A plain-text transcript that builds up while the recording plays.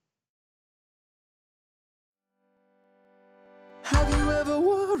ever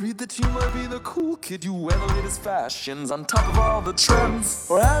worried that you might be the cool kid? You wear the latest fashions on top of all the trends?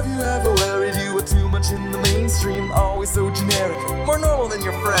 Or have you ever worried you were too much in the mainstream? Always so generic, more normal than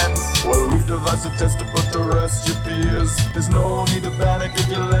your friends? Well, we've devised a test to put to rest your fears. There's no need to panic if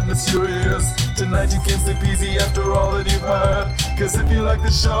you lend us your ears. Tonight you can sleep easy after all that you've heard. Cause if you like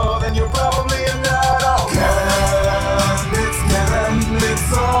the show, then you're probably a nerd. Oh, Canon,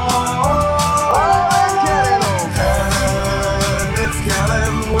 it's all.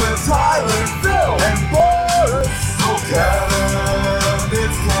 With Tyler, Phil, and Boris. Oh, Canon,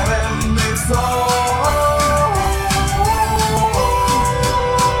 it's all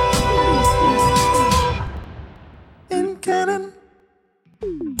in Canon.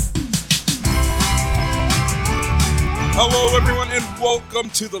 Hello, everyone, and welcome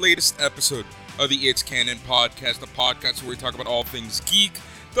to the latest episode of the It's Canon podcast, the podcast where we talk about all things geek,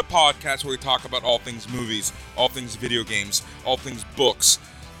 the podcast where we talk about all things movies, all things video games, all things books,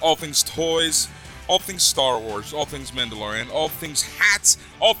 all things toys, all things Star Wars, all things Mandalorian, all things hats,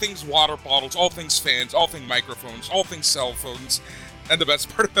 all things water bottles, all things fans, all things microphones, all things cell phones, and the best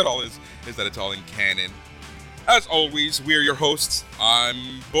part of it all is that it's all in canon. As always, we are your hosts.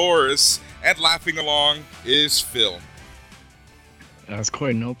 I'm Boris, and laughing along is Phil. That's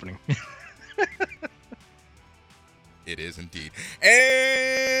quite an opening. It is indeed.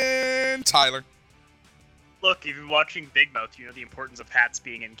 And Tyler. Look, if you've been watching Big Mouth, you know the importance of hats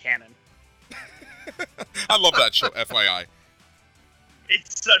being in canon. I love that show, FYI.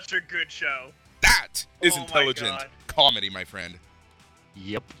 It's such a good show. That is Oh my intelligent God. comedy, my friend.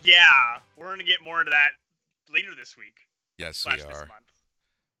 Yep. Yeah, we're going to get more into that later this week. Yes, we This are. month.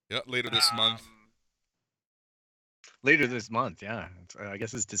 Yeah, later this month. Later this month, yeah. I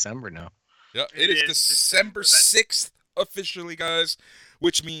guess it's December now. Yeah, It it is is December December. 6th officially, guys,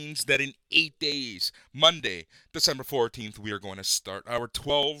 which means that in 8 days, Monday, December 14th, we are going to start our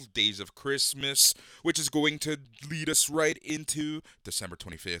 12 days of Christmas, which is going to lead us right into December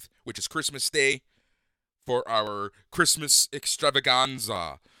 25th, which is Christmas Day, for our Christmas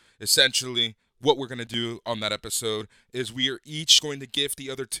extravaganza. Essentially, what we're going to do on that episode is we are each going to give the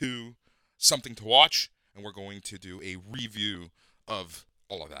other two something to watch, and we're going to do a review of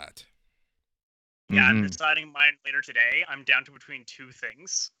all of that. Yeah, I'm Mhm. deciding mine later today. I'm down to between two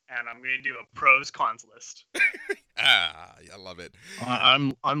things, and I'm going to do a pros cons list. I love it.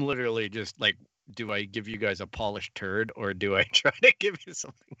 I'm literally just like, do I give you guys a polished turd or do I try to give you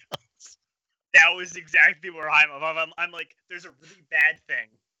something else? That was exactly where I'm like, there's a really bad thing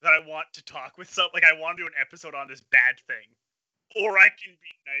that I want to talk with like I want to do an episode on this bad thing. Or I can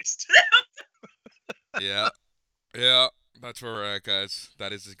be nice to them. Yeah, that's where we're at, guys.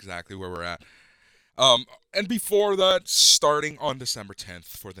 That is exactly where we're at. And before that, starting on December 10th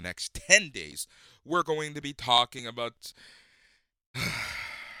for the next 10 days, we're going to be talking about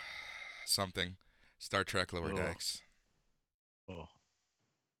something. Star Trek Lower Oh. Decks. Oh.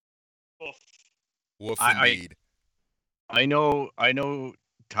 Oof. Woof I- indeed. I know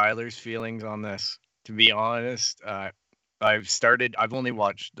Tyler's feelings on this. To be honest, I've only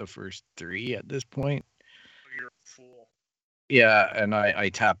watched the first 3 at this point. You're a fool. Yeah, and I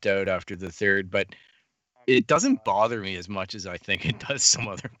tapped out after the 3rd, but it doesn't bother me as much as I think it does some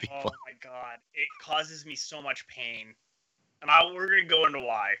other Oh people. my god, it causes me so much pain, and we're gonna go into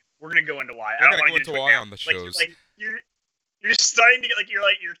why. We're gonna go into why. I We're don't gonna wanna go get into it why now. on the Like, shows. you're starting to get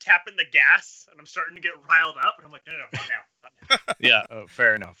you're tapping the gas, and I'm starting to get riled up, and I'm like, no, not now. Yeah,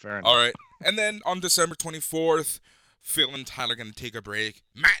 fair enough. All right. And then on December 24th, Phil and Tyler are going to take a break.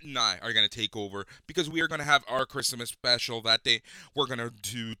 Matt and I are going to take over because we are going to have our Christmas special that day. We're going to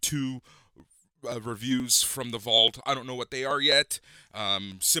do 2 reviews from the vault. I don't know what they are yet.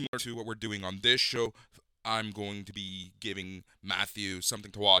 Similar to what we're doing on this show, I'm going to be giving Matthew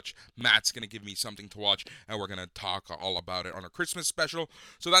something to watch. Matt's going to give me something to watch, and we're going to talk all about it on our Christmas special.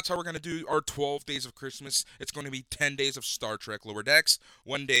 So that's how we're going to do our 12 days of Christmas. It's going to be 10 days of Star Trek Lower Decks,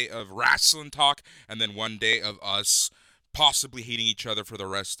 1 day of wrestling talk, and then 1 day of us possibly hating each other for the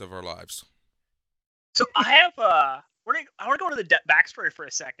rest of our lives. So I have I want to go to the backstory for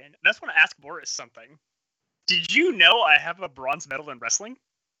a second. I just want to ask Boris something. Did you know I have a bronze medal in wrestling?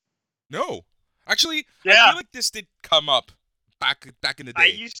 No. Actually, I Yeah. feel like this did come up back in the day. I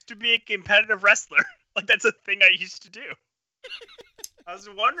used to be a competitive wrestler. Like, that's a thing I used to do. I was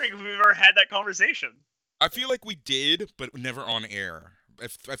wondering if we've ever had that conversation. I feel like we did, but never on air.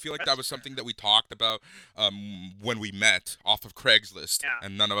 I feel like that was something that we talked about when we met off of Craigslist, Yeah.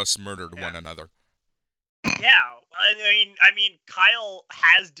 and none of us murdered Yeah. one another. Yeah, I mean, Kyle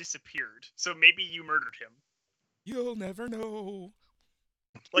has disappeared, so maybe you murdered him. You'll never know.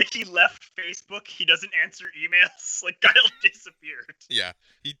 Like, he left Facebook. He doesn't answer emails. Like, Kyle disappeared. Yeah,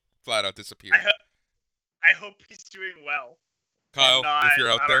 he flat out disappeared. I hope he's doing well. Kyle, if you're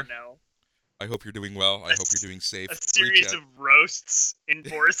out I there, don't know. I hope you're doing well. I hope you're doing safe. A Reach series out. of roasts in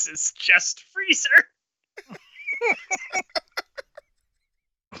Boris's chest freezer.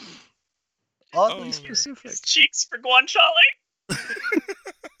 Oddly Oh. specific. His cheeks for guanciale.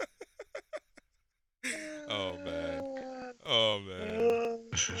 Oh man. Oh man.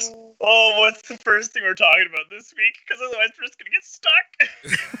 Oh, what's the first thing we're talking about this week? Because otherwise we're just gonna get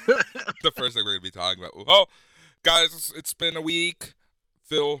stuck. The first thing we're gonna be talking about. Oh, guys, it's been a week.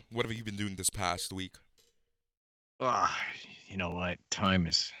 Phil, what have you been doing this past week? You know what? Time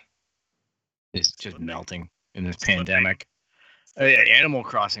is just Slipping. melting in this Slipping. pandemic. Animal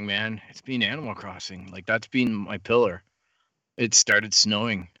Crossing, man. It's been Animal Crossing. Like, that's been my pillar. It started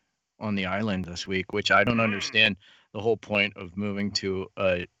snowing on the island this week, which I don't understand the whole point of moving to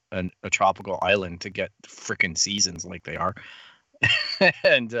a tropical island to get frickin' seasons like they are.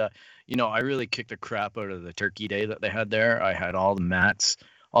 And I really kicked the crap out of the turkey day that they had there. I had all the mats,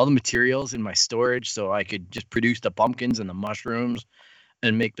 all the materials in my storage, so I could just produce the pumpkins and the mushrooms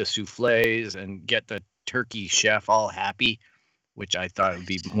and make the souffles and get the turkey chef all happy, which I thought would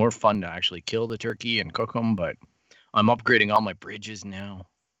be more fun to actually kill the turkey and cook them. But I'm upgrading all my bridges now.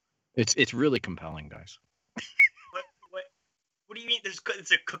 It's really compelling, guys. What do you mean?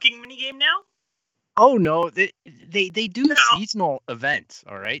 It's a cooking mini game now? Oh no, they do No. seasonal events.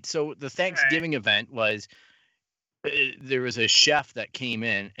 All right, so the Thanksgiving event was there was a chef that came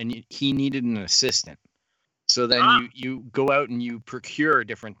in and he needed an assistant. So then you go out and you procure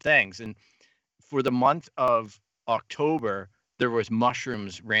different things. And for the month of October, there was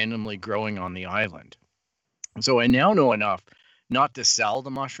mushrooms randomly growing on the island. So I now know enough not to sell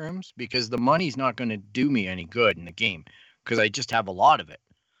the mushrooms because the money's not going to do me any good in the game because I just have a lot of it.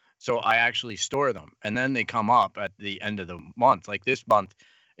 So I actually store them, and then they come up at the end of the month. Like this month,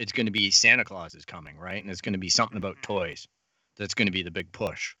 it's going to be Santa Claus is coming, right? And it's going to be something about toys. That's going to be the big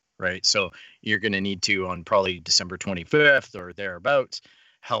push, right? So you're going to need to, on probably December 25th or thereabouts,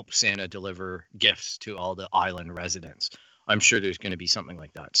 help Santa deliver gifts to all the island residents. I'm sure there's going to be something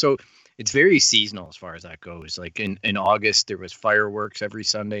like that. So it's very seasonal as far as that goes. Like in August, there was fireworks every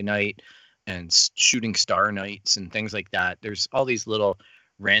Sunday night and shooting star nights and things like that. There's all these little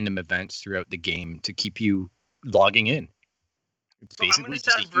random events throughout the game to keep you logging in. It's So I'm basically going to just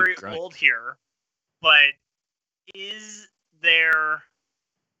a sound huge very grind. old here, but is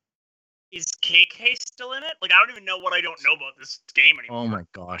KK still in it? Like, I don't even know what I don't know about this game anymore. Oh my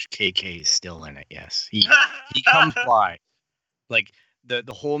gosh, KK is still in it. Yes, he comes by. Like the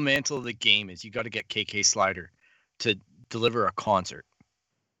whole mantle of the game is you got to get KK Slider to deliver a concert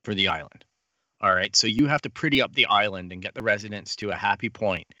for the island. All right, so you have to pretty up the island and get the residents to a happy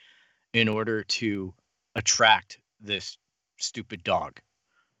point in order to attract this stupid dog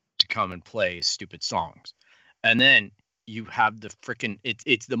to come and play his stupid songs. And then you have the freaking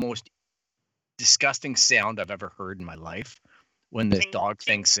it's the most disgusting sound I've ever heard in my life when this Ting, dog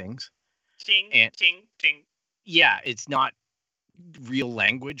ting. thing sings. Ting, And- ting, ting. Yeah, it's not real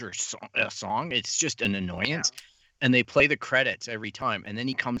language or a song. It's just an annoyance. And they play the credits every time. And then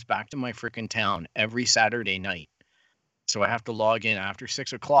he comes back to my freaking town every Saturday night. So I have to log in after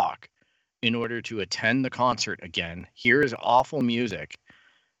 6 o'clock in order to attend the concert again, hear his awful music,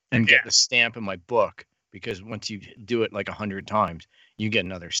 and get Yeah. the stamp in my book. Because once you do it like 100 times, you get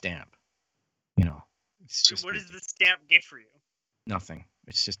another stamp. It's just What does the stamp get for you? nothing.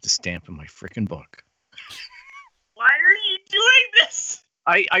 It's just a stamp in my freaking book. Why are you doing this?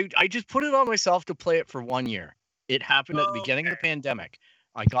 I just put it on myself to play it for 1 year. It happened at the beginning of the pandemic.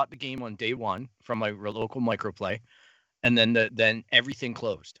 I got the game on day one from my local microplay, and then everything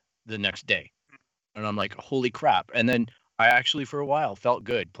closed the next day. And I'm like, holy crap. And then I actually, for a while, felt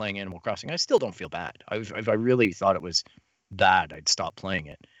good playing Animal Crossing. I still don't feel bad. If I really thought it was bad, I'd stop playing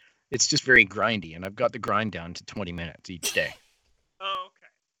it. It's just very grindy, and I've got the grind down to 20 minutes each day. Oh, okay.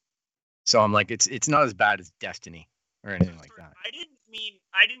 So I'm like, it's not as bad as Destiny or anything like that. I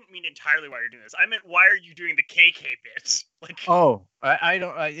didn't mean entirely why you're doing this. I meant why are you doing the KK bit? Like, Oh, I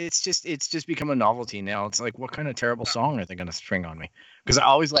don't. It's just become a novelty now. It's like, what kind of terrible song are they going to string on me? Because I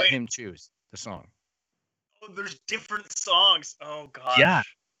always let Wait. him choose the song. oh, there's different songs. Oh gosh. Yeah.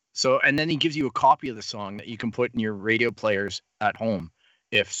 So, and then he gives you a copy of the song that you can put in your radio players at home,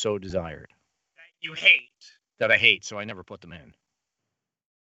 if so desired. That you hate. That I hate, so I never put them in.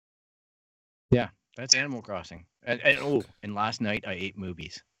 Yeah, that's Animal Crossing. And last night I ate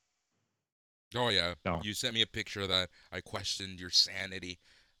movies. Oh yeah, No. you sent me a picture of that. I questioned your sanity.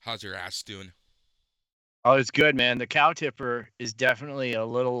 How's your ass doing? Oh, it's good, man. The cow tipper is definitely a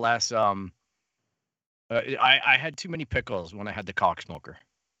little less. I had too many pickles when I had the cock smoker.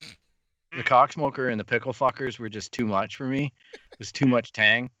 The cock smoker and the pickle fuckers were just too much for me. It was too much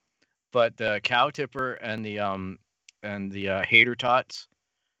tang. But the cow tipper and the hater tots,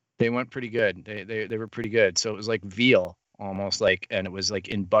 they went pretty good. They were pretty good. So it was like veal almost like, and it was like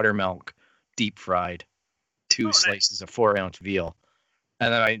in buttermilk, deep fried, two nice. slices of 4-ounce veal.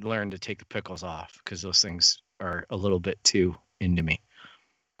 And then I learned to take the pickles off because those things are a little bit too into me.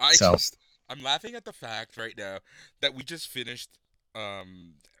 I'm laughing at the fact right now that we just finished, all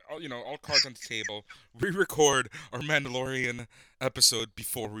cards on the table. We record our Mandalorian episode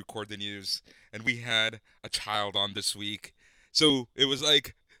before we record the news, and we had a child on this week, so it was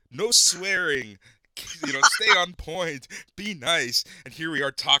like no swearing. Stay on point, be nice, and here we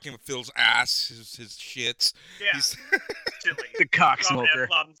are talking with Phil's ass, his shits. Yeah, chili. The cock smoker.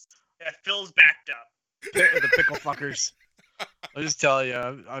 Yeah, Phil's backed up. The pickle fuckers. I'll just tell you,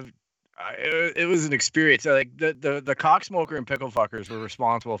 it was an experience. Like the cock smoker and pickle fuckers were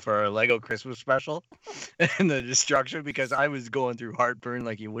responsible for our Lego Christmas special and the destruction because I was going through heartburn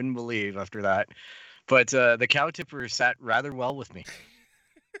like you wouldn't believe after that. But the cow tipper sat rather well with me.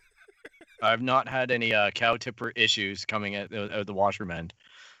 I've not had any cow tipper issues coming at the washroom end.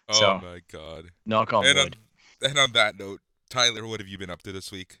 Oh my god! Knock on wood. And on that note, Tyler, what have you been up to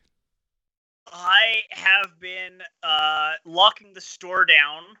this week? I have been locking the store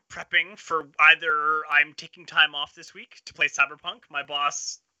down, prepping for either I'm taking time off this week to play Cyberpunk. My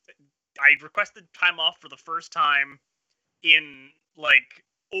boss, I requested time off for the first time in like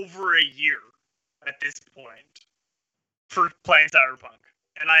over a year at this point for playing Cyberpunk.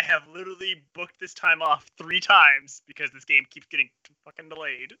 And I have literally booked this time off 3 times because this game keeps getting fucking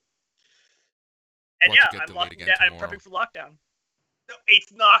delayed. And I'm prepping for lockdown. No,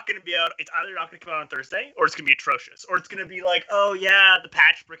 it's not going to be out. It's either not going to come out on Thursday, or it's going to be atrocious, or it's going to be like, oh yeah, the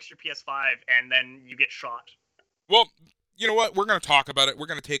patch breaks your PS5, and then you get shot. Well, you know what? We're going to talk about it. We're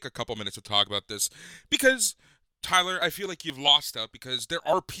going to take a couple minutes to talk about this because, Tyler, I feel like you've lost out because there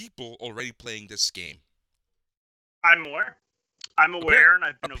are people already playing this game. I'm aware, and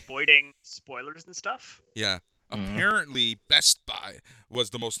I've been avoiding spoilers and stuff. Yeah. Apparently, Best Buy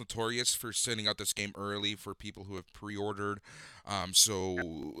was the most notorious for sending out this game early for people who have pre-ordered.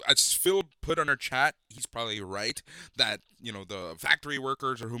 So, as Phil put on our chat, he's probably right that, the factory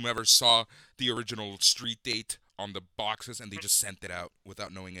workers or whomever saw the original street date on the boxes and they just sent it out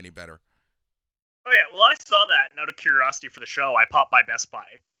without knowing any better. Oh, yeah. Well, I saw that, and out of curiosity for the show, I popped by Best Buy.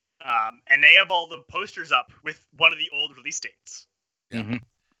 And they have all the posters up with one of the old release dates. Yeah. Mm-hmm.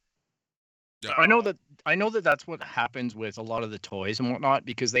 Yeah. I know that that's what happens with a lot of the toys and whatnot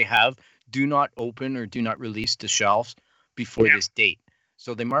because they have do not open or do not release to shelves before this date.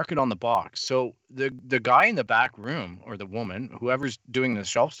 So they mark it on the box. So the guy in the back room or the woman, whoever's doing the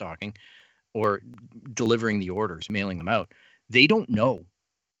shelf stocking or delivering the orders, mailing them out, they don't know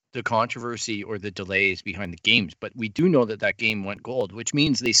the controversy or the delays behind the games. But we do know that game went gold, which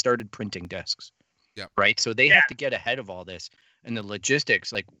means they started printing discs. Yeah. Right. So they have to get ahead of all this. And the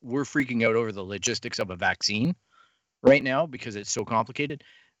logistics, like we're freaking out over the logistics of a vaccine right now because it's so complicated.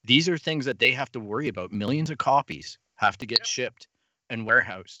 These are things that they have to worry about. Millions of copies have to get shipped and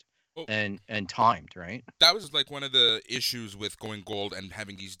warehoused and timed, right? That was like one of the issues with going gold and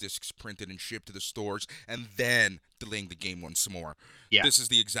having these discs printed and shipped to the stores and then delaying the game once more. Yeah. This is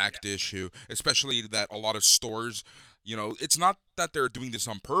the exact issue, especially that a lot of stores, it's not that they're doing this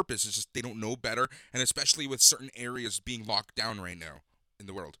on purpose. It's just they don't know better. And especially with certain areas being locked down right now in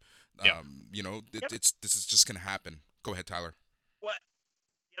the world, this is just going to happen. Go ahead, Tyler. What?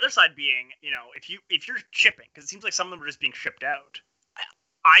 The other side being, if you're shipping, because it seems like some of them are just being shipped out.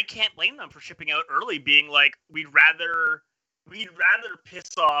 I can't blame them for shipping out early, being like, we'd rather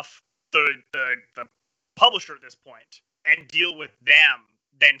piss off the publisher at this point and deal with them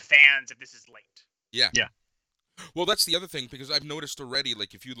than fans if this is late. Yeah. Well, that's the other thing, because I've noticed already,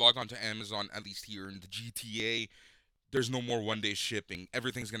 like, if you log on to Amazon, at least here in the GTA, there's no more one-day shipping.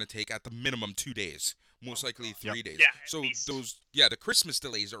 Everything's going to take, at the minimum, 2 days. Most likely 3 days. Yeah, so the Christmas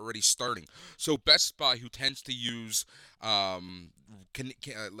delays are already starting. So Best Buy, who tends to use,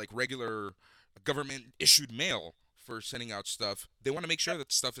 like, regular government-issued mail for sending out stuff, they want to make sure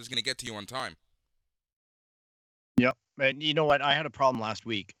that stuff is going to get to you on time. Yep. And you know what? I had a problem last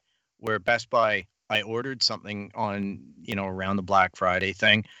week where Best Buy, I ordered something on, around the Black Friday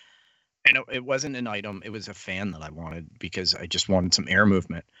thing. And it wasn't an item. It was a fan that I wanted because I just wanted some air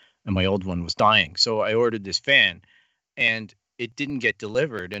movement and my old one was dying. So I ordered this fan and it didn't get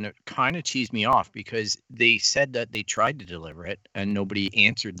delivered. And it kind of cheesed me off because they said that they tried to deliver it and nobody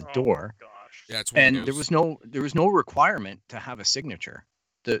answered the door. Gosh. Yeah, it's one of And those. there was no requirement to have a signature.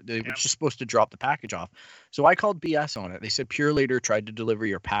 They were just supposed to drop the package off. So I called BS on it. They said Purelator tried to deliver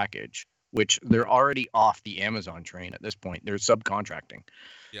your package, which they're already off the Amazon train at this point. They're subcontracting.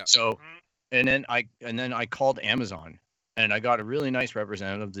 Yeah. So and then I called Amazon and I got a really nice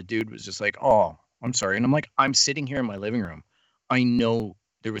representative. The dude was just like, "Oh, I'm sorry." And I'm like, "I'm sitting here in my living room. I know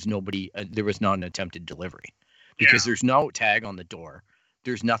there was nobody there was not an attempted delivery because there's no tag on the door.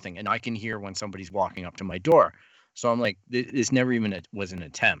 There's nothing, and I can hear when somebody's walking up to my door." So I'm like, this never even was an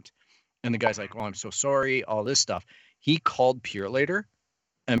attempt. And the guy's like, "Oh, I'm so sorry," all this stuff. He called Purelator,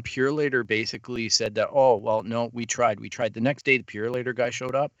 and Purelator basically said that, "Oh, well, no, we tried. The next day, the Purelator guy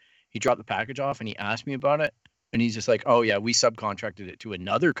showed up. He dropped the package off, and he asked me about it. And he's just like, "Oh, yeah, we subcontracted it to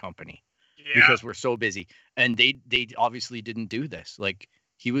another company because we're so busy." And they obviously didn't do this. Like,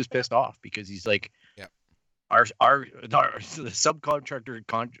 he was pissed off because he's like, Our the subcontractor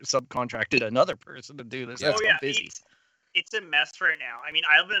subcontracted another person to do this. Yeah. That's busy. It's a mess right now. I mean,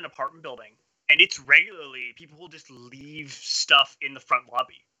 I live in an apartment building, and it's regularly people will just leave stuff in the front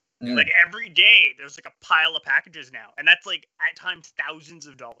lobby. Like every day, there's like a pile of packages now, and that's like at times thousands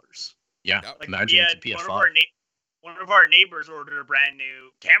of dollars. Yeah, Like imagine it's a we had PS5. one of our neighbors ordered a brand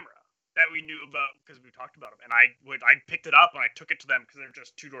new camera that we knew about because we talked about them, and I picked it up and I took it to them because they're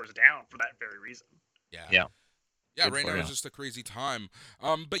just 2 doors down for that very reason. Yeah, Good right for now you. it's just a crazy time.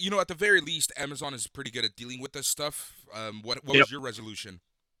 But at the very least, Amazon is pretty good at dealing with this stuff. What was your resolution?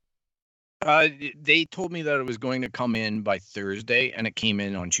 They told me that it was going to come in by Thursday, and it came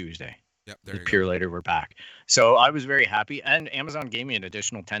in on Tuesday. Yep, there The you go. Purelator were back, so I was very happy. And Amazon gave me an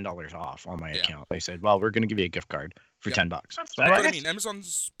additional $10 off on my Yeah. account. They said, "Well, we're going to give you a gift card for Yeah. $10." That's So That's what I guess- mean.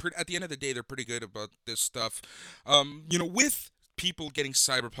 Amazon's at the end of the day, they're pretty good about this stuff. With people getting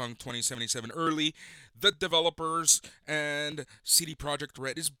Cyberpunk 2077 early, the developers and CD Projekt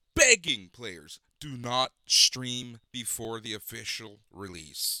Red is begging players, do not stream before the official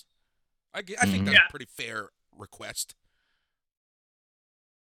release. I think that's a pretty fair request.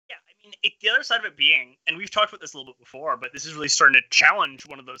 Yeah, I mean, the other side of it being, and we've talked about this a little bit before, but this is really starting to challenge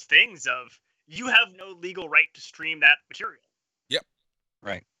one of those things of you have no legal right to stream that material. Yep.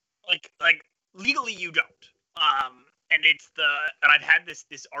 Right. Like legally you don't. And I've had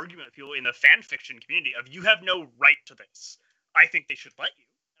this argument with people in the fan fiction community of you have no right to this. I think they should let you.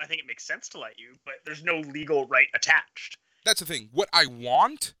 I think it makes sense to let you, but there's no legal right attached. That's the thing. What I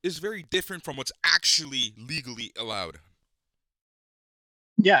want is very different from what's actually legally allowed.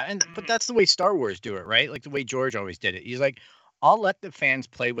 Yeah, but that's the way Star Wars do it, right? Like the way George always did it. He's like, "I'll let the fans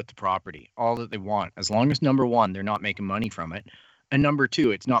play with the property all that they want, as long as number one, they're not making money from it, and number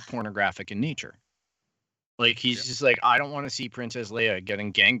two, it's not pornographic in nature." Like he's just like, "I don't want to see Princess Leia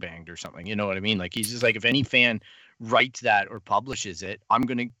getting gangbanged or something." You know what I mean? Like he's just like, if any fan writes that or publishes it, I'm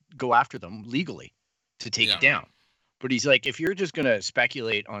gonna go after them legally to take it down. But he's like, if you're just gonna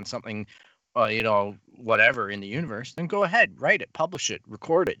speculate on something, whatever in the universe, then go ahead, write it, publish it,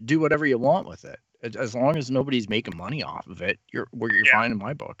 record it, do whatever you want with it. As long as nobody's making money off of it, you're fine in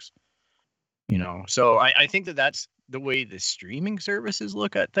my books. So I think that's the way the streaming services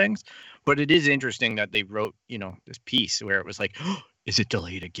look at things. But it is interesting that they wrote, this piece where it was like, oh, is it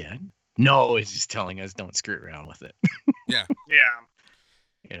delayed again? No, it's just telling us don't screw around with it. Yeah.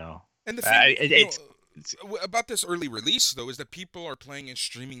 And the thing about this early release, though, is that people are playing and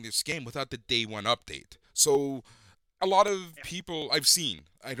streaming this game without the day one update. So a lot of people I've seen,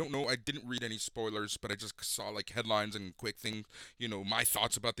 I don't know, I didn't read any spoilers, but I just saw like headlines and quick things, my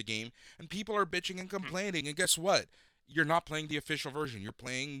thoughts about the game. And people are bitching and complaining. And guess what? You're not playing the official version. You're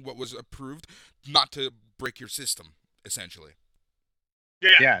playing what was approved not to break your system, essentially.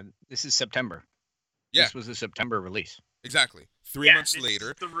 Yeah, this is September. Yeah. This was a September release. Exactly. 3 months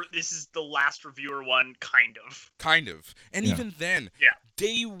later. This is the last reviewer one, kind of. And even then,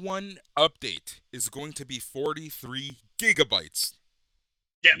 day one update is going to be 43 gigabytes.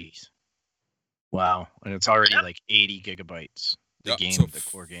 Yeah. Jeez. Wow. And it's already like 80 gigabytes. The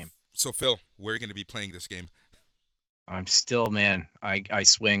core game. So Phil, where are you going to be playing this game? I'm still, man, I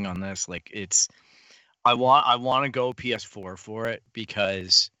swing on this. Like I want to go PS4 for it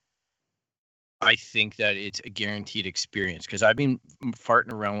because I think that it's a guaranteed experience because I've been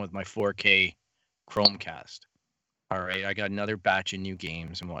farting around with my 4K Chromecast. All right, I got another batch of new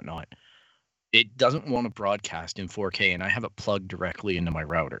games and whatnot. It doesn't want to broadcast in 4K, and I have it plugged directly into my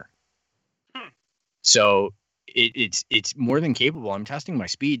router. So it's more than capable. I'm testing my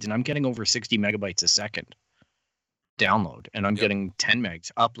speeds, and I'm getting over 60 megabytes a second download, and I'm getting 10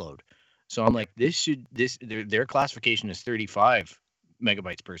 megs upload. So I'm like, their classification is 35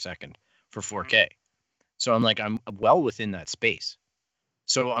 megabytes per second for 4K. So I'm like, I'm well within that space.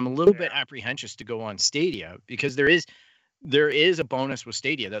 So I'm a little bit apprehensive to go on Stadia because there is a bonus with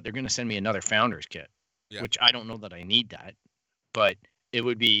Stadia that they're going to send me another Founders Kit, which I don't know that I need that, but it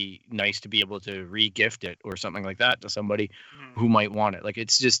would be nice to be able to re-gift it or something like that to somebody who might want it. Like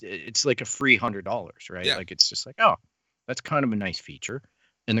it's like a free $100, right? Yeah. Like it's just like, oh, that's kind of a nice feature,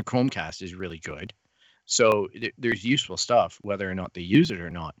 and the Chromecast is really good. So there's useful stuff, whether or not they use it or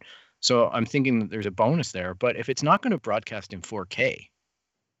not. So I'm thinking that there's a bonus there, but if it's not going to broadcast in 4K,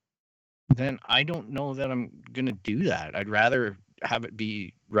 then I don't know that I'm going to do that. I'd rather have it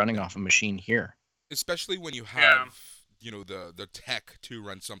be running off a machine here. Especially when you have, the tech to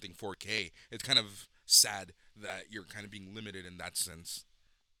run something 4K. It's kind of sad that you're kind of being limited in that sense.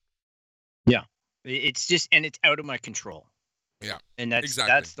 Yeah. It's just, and it's out of my control. Yeah. And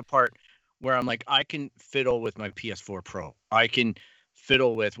that's the part where I'm like, I can fiddle with my PS4 Pro. I can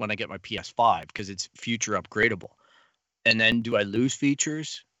fiddle with when I get my PS5 because it's future upgradable. And then do I lose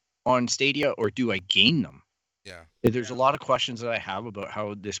features on Stadia or do I gain them? Yeah. There's a lot of questions that I have about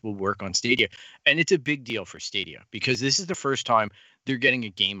how this will work on Stadia. And it's a big deal for Stadia because this is the first time they're getting a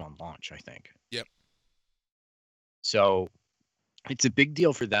game on launch, I think. Yep. So it's a big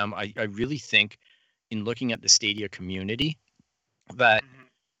deal for them. I really think in looking at the Stadia community that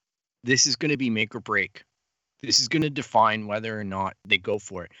this is going to be make or break. This is going to define whether or not they go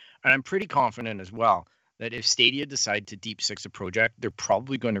for it. And I'm pretty confident as well that if Stadia decide to deep six a project, they're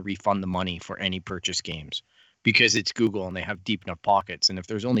probably going to refund the money for any purchase games because it's Google and they have deep enough pockets. And if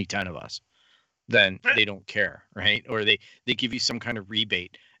there's only 10 of us, then they don't care, right? Or they give you some kind of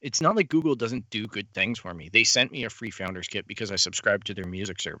rebate. It's not like Google doesn't do good things for me. They sent me a free Founders Kit because I subscribe to their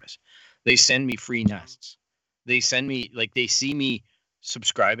music service. They send me free Nests. They send me, like, they see me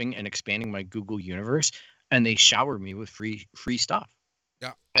subscribing and expanding my Google universe, and they shower me with free stuff.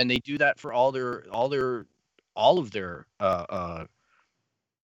 Yeah. And they do that for all of their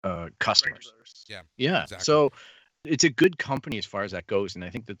customers. Yeah. Yeah. Exactly. So it's a good company as far as that goes, and I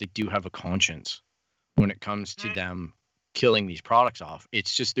think that they do have a conscience when it comes to them killing these products off.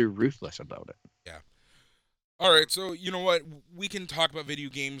 It's just they're ruthless about it. Yeah. All right, so you know what? We can talk about video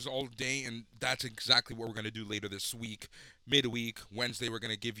games all day, and that's exactly what we're going to do later this week. Midweek, Wednesday, we're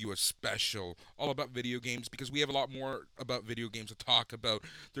going to give you a special all about video games because we have a lot more about video games to talk about.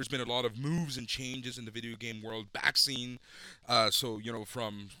 There's been a lot of moves and changes in the video game world back scene. So,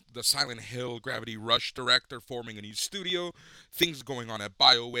 from the Silent Hill Gravity Rush director forming a new studio, things going on at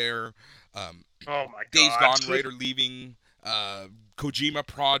BioWare, oh my God. Days Gone writer leaving, Kojima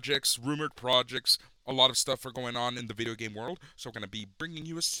projects, rumored projects. A lot of stuff are going on in the video game world, so we're going to be bringing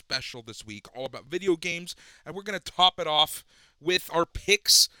you a special this week all about video games, and we're going to top it off with our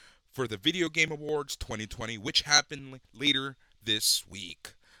picks for the Video Game Awards 2020, which happen later this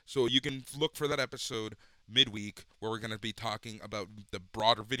week. So you can look for that episode midweek where we're going to be talking about the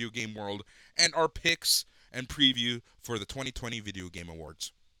broader video game world and our picks and preview for the 2020 Video Game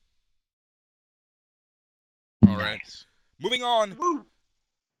Awards. All right. Moving on. Woo.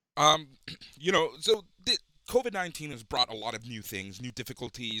 So COVID-19 has brought a lot of new things, new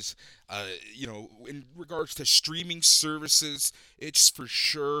difficulties. In regards to streaming services, it's for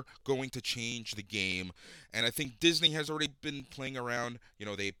sure going to change the game. And I think Disney has already been playing around.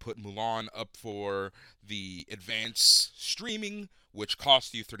 They put Mulan up for the advanced streaming, which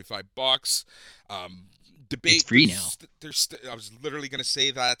costs you $35. Debate. It's free now. I was literally going to say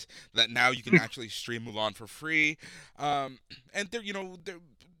that now you can actually stream Mulan for free. And they're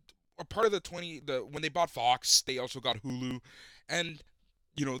a part of when they bought Fox, they also got Hulu, and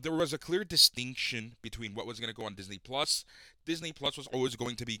there was a clear distinction between what was going to go on Disney Plus. Disney Plus was always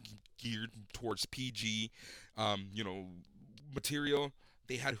going to be geared towards PG, material.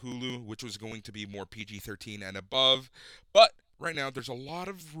 They had Hulu, which was going to be more PG-13 and above. But right now, there's a lot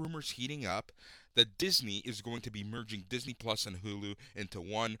of rumors heating up that Disney is going to be merging Disney Plus and Hulu into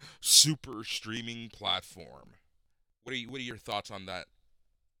one super streaming platform. What are your thoughts on that?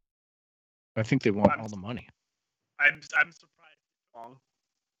 I think they want all the money. I'm surprised.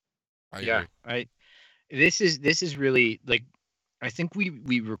 This is really like, I think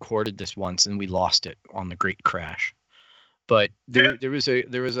we recorded this once and we lost it on the Great Crash, but there was a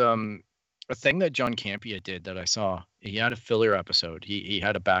thing that John Campea did that I saw. He had a filler episode. He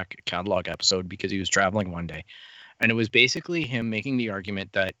had a back catalog episode because he was traveling one day, and it was basically him making the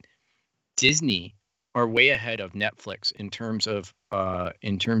argument that Disney are way ahead of Netflix in terms of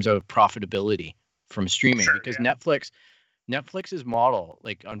profitability from streaming, because Netflix's model,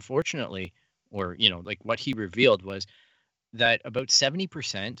 like, unfortunately, or like what he revealed was that about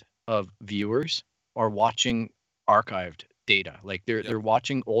 70% of viewers are watching archived data, like they're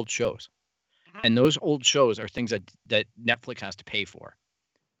watching old shows, and those old shows are things that Netflix has to pay for.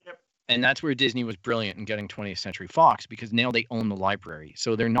 And that's where Disney was brilliant in getting 20th Century Fox, because now they own the library.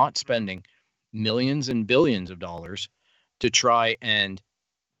 So they're not spending millions and billions of dollars to try and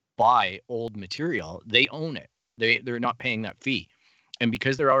buy old material. They own it. They're not paying that fee. And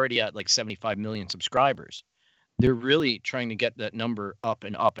because they're already at like 75 million subscribers, they're really trying to get that number up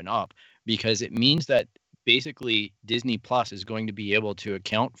and up and up, because it means that basically Disney Plus is going to be able to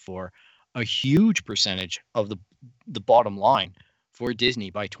account for a huge percentage of the bottom line for Disney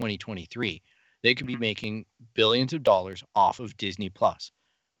by 2023. They could be making billions of dollars off of Disney Plus.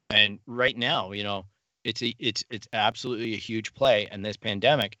 And right now, you know, it's absolutely a huge play, and this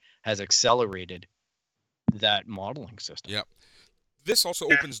pandemic has accelerated that modeling system. Yep. This also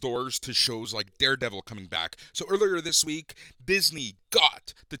opens doors to shows like Daredevil coming back. So earlier this week, Disney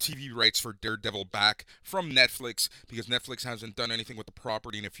got the TV rights for Daredevil back from Netflix, because Netflix hasn't done anything with the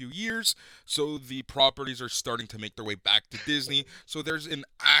property in a few years. So the properties are starting to make their way back to Disney. So there's an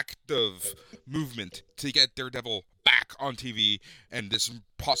active movement to get Daredevil back on TV, and this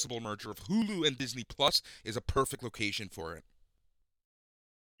possible merger of Hulu and Disney Plus is a perfect location for it.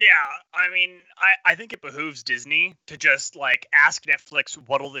 Yeah, I mean, I think it behooves Disney to just, like, ask Netflix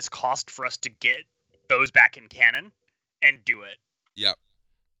what'll this cost for us to get those back in canon, and do it. Yep.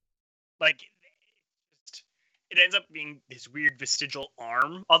 Like, it ends up being this weird vestigial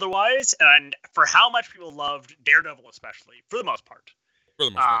arm otherwise, and for how much people loved Daredevil especially, for the most part. For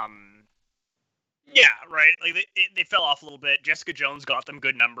the most part. Yeah, right? Like, they fell off a little bit. Jessica Jones got them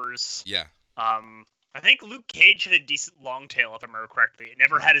good numbers. Yeah. I think Luke Cage had a decent long tail, if I remember correctly. It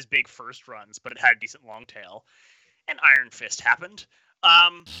never had his big first runs, but it had a decent long tail. And Iron Fist happened.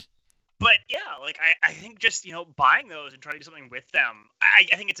 But yeah, like I think just, you know, buying those and trying to do something with them, I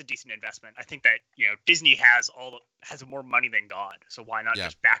think it's a decent investment. I think that, you know, Disney has more money than God, so why not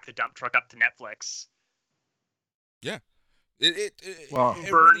just back the dump truck up to Netflix? Yeah.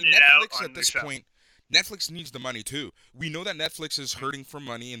 Burn it out at this point. Netflix needs the money too. We know that Netflix is hurting for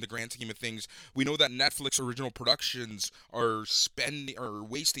money in the grand scheme of things. We know that Netflix original productions are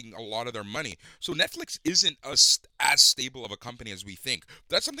wasting a lot of their money. So Netflix isn't as stable of a company as we think.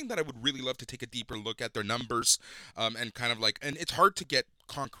 That's something that I would really love to take a deeper look at their numbers, and kind of like, and it's hard to get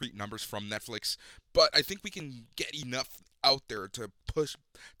concrete numbers from Netflix, but I think we can get enough out there to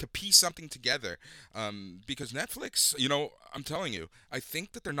piece something together, because Netflix, you know, I'm telling you, I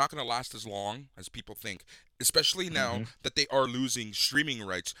think that they're not going to last as long as people think, especially now that they are losing streaming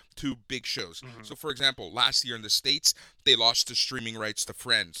rights to big shows. So for example, last year in the States, they lost the streaming rights to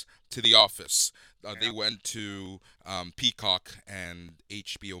Friends, to The Office. They went to Peacock and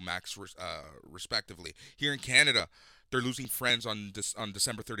HBO Max respectively. Here in Canada, they're losing Friends on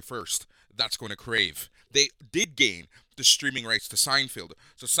December 31st. That's going to Crave. They did gain the streaming rights to Seinfeld.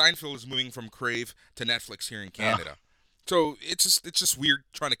 So Seinfeld is moving from Crave to Netflix here in Canada. So it's just weird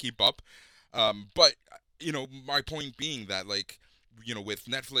trying to keep up. But, you know, my point being that, like, you know, with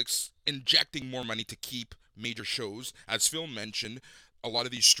Netflix injecting more money to keep major shows, as Phil mentioned, a lot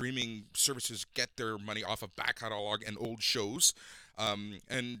of these streaming services get their money off of back catalog and old shows.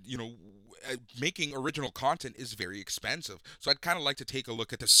 And, you know, making original content is very expensive. So I'd kind of like to take a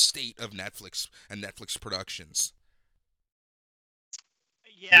look at the state of Netflix and Netflix productions.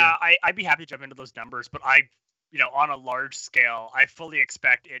 Yeah, I'd be happy to jump into those numbers, but you know, on a large scale, I fully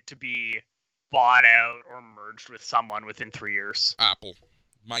expect it to be bought out or merged with someone within 3 years. Apple.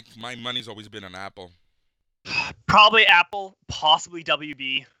 My money's always been on Apple. Probably Apple, possibly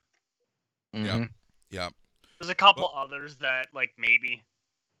WB. Yeah. There's a couple others that, like, maybe.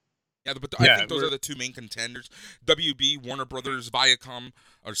 Yeah, but I think those are the two main contenders. WB, Warner Brothers, Viacom,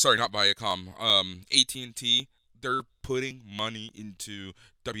 or sorry, not Viacom, AT&T, they're putting money into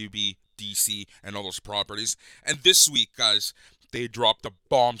WB, DC, and all those properties. And this week, guys, they dropped a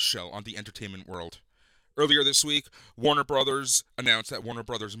bombshell on the entertainment world. Earlier this week, Warner Brothers announced that Warner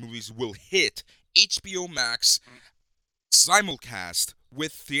Brothers movies will hit HBO Max simulcast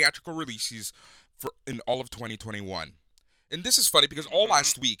with theatrical releases in all of 2021. And this is funny because all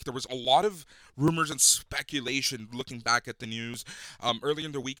last week there was a lot of rumors and speculation looking back at the news. Earlier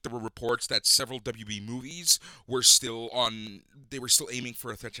in the week there were reports that several WB movies were still aiming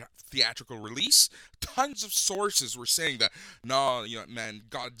for a theatrical release. Tons of sources were saying that, no, you know, man,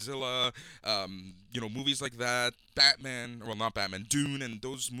 Godzilla, you know, movies like that, Batman, well, not Batman, Dune, and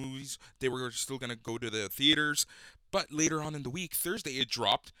those movies, they were still going to go to the theaters. But later on in the week, Thursday, it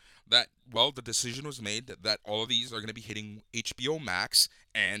dropped that, well, the decision was made that all of these are going to be hitting HBO Max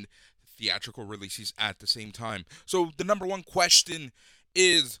and theatrical releases at the same time. So the number one question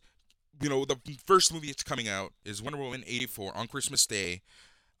is, you know, the first movie that's coming out is Wonder Woman 84 on Christmas Day.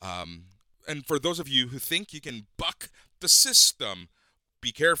 And for those of you who think you can buck the system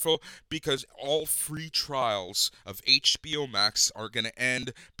be careful because all free trials of HBO Max are going to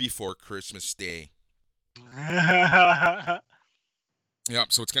end before Christmas Day. Yeah,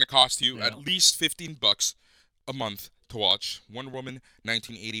 so it's going to cost you at least $15 a month to watch Wonder Woman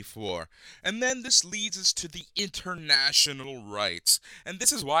 1984. And then this leads us to the international rights. And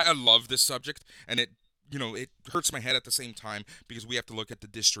this is why I love this subject, and it hurts my head at the same time because we have to look at the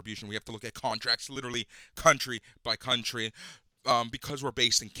distribution. We have to look at contracts literally country by country. Because we're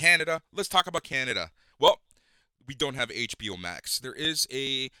based in Canada, let's talk about Canada. Well, we don't have HBO Max. There is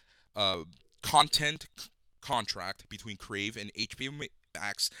a content contract between Crave and HBO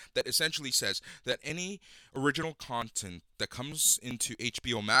Max that essentially says that any original content that comes into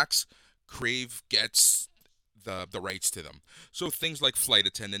HBO Max, Crave gets the rights to them. So things like Flight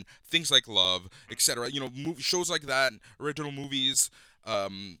Attendant, things like Love, etc. Shows like that, original movies,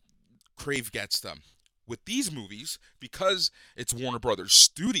 Crave gets them. With these movies, because it's Warner Brothers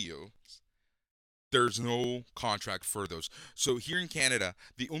Studios, there's no contract for those. So here in Canada,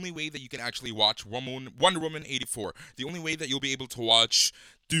 the only way that you can actually watch Wonder Woman 84, the only way that you'll be able to watch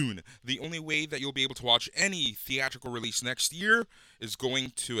Dune, the only way that you'll be able to watch any theatrical release next year is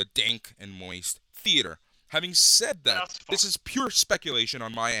going to a dank and moist theater. Having said that, this is pure speculation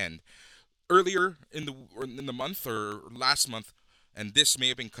on my end. Earlier in the month or last month, and this may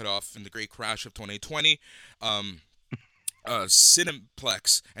have been cut off in the great crash of 2020,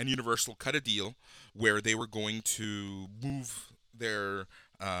 Cineplex and Universal cut a deal where they were going to move their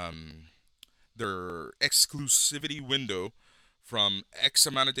exclusivity window from X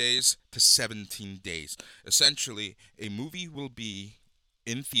amount of days to 17 days. Essentially, a movie will be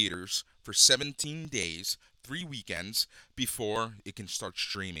in theaters for 17 days, 3 weekends, before it can start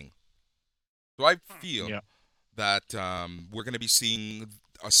streaming. So I feel that we're going to be seeing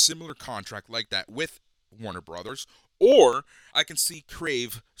a similar contract like that with Warner Brothers, or I can see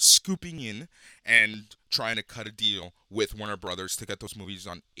Crave scooping in and trying to cut a deal with Warner Brothers to get those movies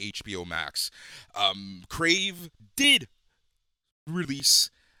on HBO Max. Crave did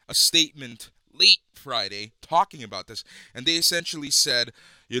release a statement late Friday talking about this, and they essentially said,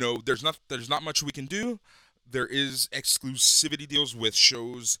 there's not much we can do. There is exclusivity deals with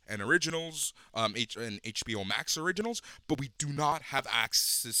shows and originals, and HBO Max originals, but we do not have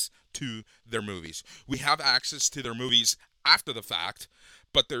access to their movies. We have access to their movies after the fact,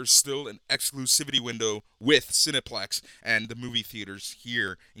 but there's still an exclusivity window with Cineplex and the movie theaters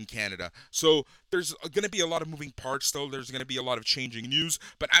here in Canada. So there's going to be a lot of moving parts still. There's going to be a lot of changing news,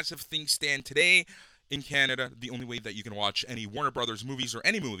 but as of things stand today, in Canada, the only way that you can watch any Warner Brothers movies or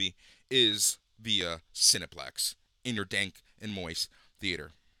any movie is via Cineplex in your dank and moist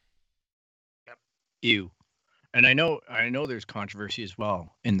theater. Yep. Ew. And I know there's controversy as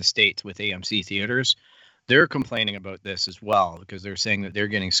well in the States with AMC theaters. They're complaining about this as well because they're saying that they're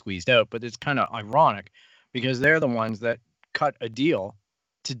getting squeezed out. But it's kind of ironic because they're the ones that cut a deal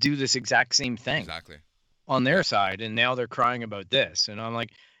to do this exact same thing on their side. And now they're crying about this. And I'm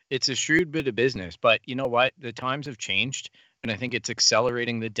like, it's a shrewd bit of business. But you know what? The times have changed. And I think it's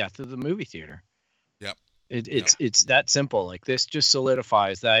accelerating the death of the movie theater. Yep. It's that simple. Like, this just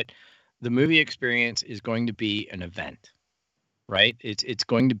solidifies that the movie experience is going to be an event, right? It's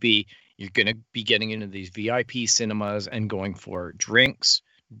going to be, you're going to be getting into these VIP cinemas and going for drinks,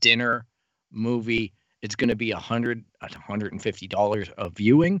 dinner, movie. It's going to be $150 a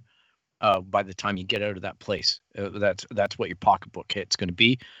viewing by the time you get out of that place. That's what your pocketbook hit's going to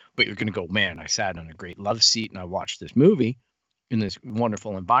be. But you're going to go, man, I sat on a great love seat and I watched this movie in this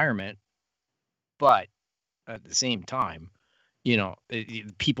wonderful environment. But at the same time,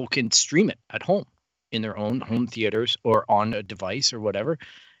 people can stream it at home in their own home theaters or on a device or whatever.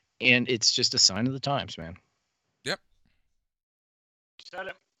 And it's just a sign of the times, man. Yep. Said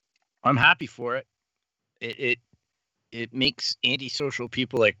it. I'm happy for it. It makes antisocial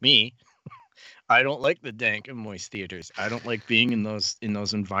people like me. I don't like the dank and moist theaters. I don't like being in those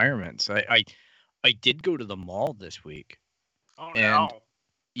environments. I did go to the mall this week. Oh, and no.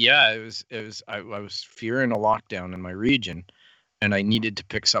 Yeah, I was fearing a lockdown in my region, and I needed to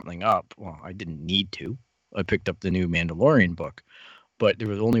pick something up. Well, I didn't need to. I picked up the new Mandalorian book, but there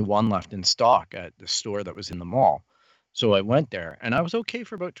was only one left in stock at the store that was in the mall. So I went there, and I was okay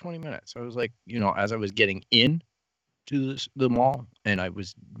for about 20 minutes. I was like, as I was getting in to the mall, and I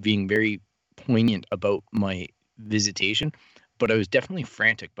was being very poignant about my visitation, but I was definitely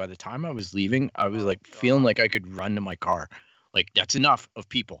frantic. By the time I was leaving, I was like feeling like I could run to my car. Like, that's enough of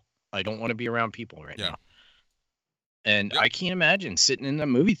people. I don't want to be around people right now. And I can't imagine sitting in a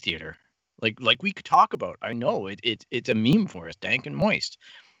movie theater. Like we could talk about. I know it's a meme for us, dank and moist.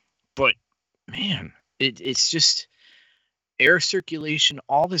 But man, it's just air circulation,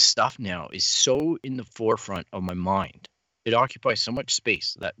 all this stuff now is so in the forefront of my mind. It occupies so much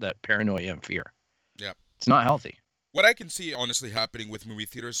space, that paranoia and fear. Yeah. It's not healthy. What I can see honestly happening with movie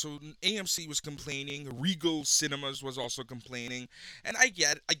theaters, so AMC was complaining, Regal Cinemas was also complaining, and I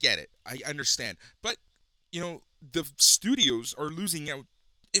get it, I understand, but the studios are losing out,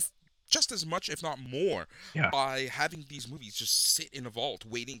 if just as much, if not more, by having these movies just sit in a vault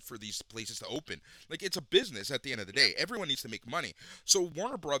waiting for these places to open. Like, it's a business at the end of the day. Everyone needs to make money. So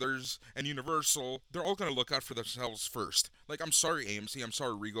Warner Brothers and Universal, they're all going to look out for themselves first. Like, I'm sorry, AMC, I'm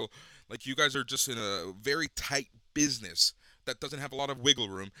sorry, Regal. Like, you guys are just in a very tight business that doesn't have a lot of wiggle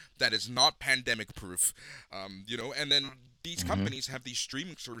room, that is not pandemic proof, and then these companies have these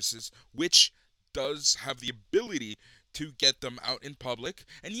streaming services, which does have the ability to get them out in public,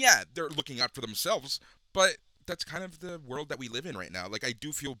 and yeah, they're looking out for themselves, but that's kind of the world that we live in right now. Like, I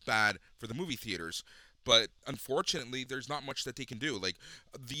do feel bad for the movie theaters, but unfortunately, there's not much that they can do. Like,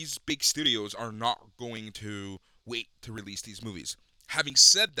 these big studios are not going to wait to release these movies. Having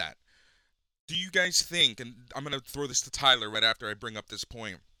said that, do you guys think, and I'm going to throw this to Tyler right after I bring up this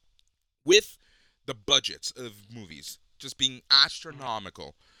point, with the budgets of movies just being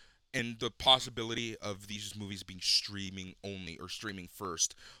astronomical, and the possibility of these movies being streaming only or streaming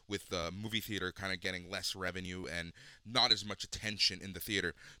first, with the movie theater kind of getting less revenue and not as much attention in the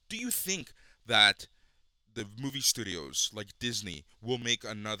theater, do you think that the movie studios like Disney will make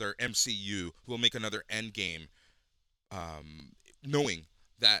another MCU, will make another Endgame, knowing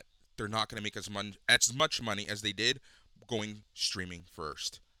that they're not going to make as much money as they did going streaming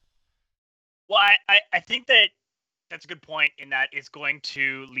first? Well, I think that's a good point, in that it's going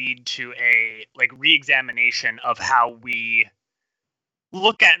to lead to a re-examination of how we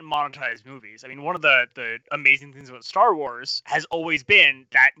look at and monetize movies. I mean, one of the amazing things about Star Wars has always been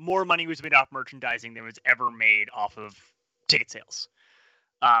that more money was made off merchandising than was ever made off of ticket sales.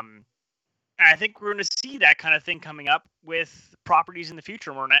 And I think we're going to see that kind of thing coming up with properties in the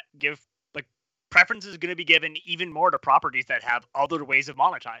future. We're going to give preference is going to be given even more to properties that have other ways of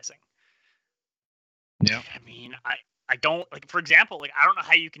monetizing. Yeah. I mean, I don't, for example, I don't know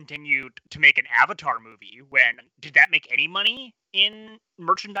how you continue to make an Avatar movie when, did that make any money in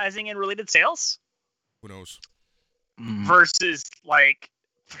merchandising and related sales? Who knows? Versus,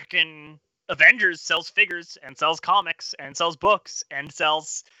 freaking Avengers sells figures and sells comics and sells books and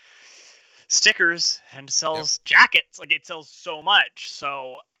sells stickers and sells jackets. It sells so much.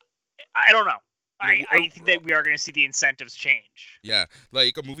 So, I don't know. I think that we are going to see the incentives change. Yeah,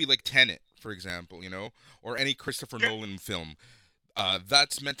 like a movie like Tenet, for example, or any Christopher Nolan film,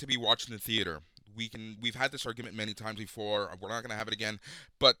 that's meant to be watched in the theater. We've had this argument many times before. We're not going to have it again.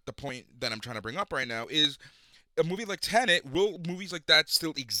 But the point that I'm trying to bring up right now is, a movie like Tenet, will movies like that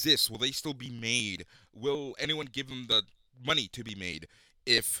still exist? Will they still be made? Will anyone give them the money to be made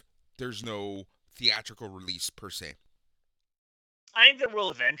if there's no theatrical release per se? I think there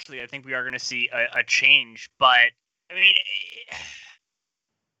will eventually. I think we are going to see a change, but I mean,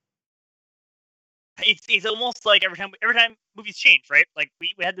 it's almost like every time movies change, right? Like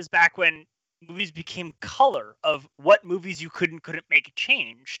we had this back when movies became color of what movies you couldn't make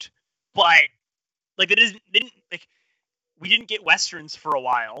changed, but we didn't get westerns for a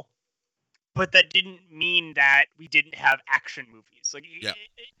while, but that didn't mean that we didn't have action movies.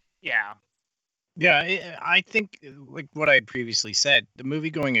 Yeah, I think, like what I had previously said, the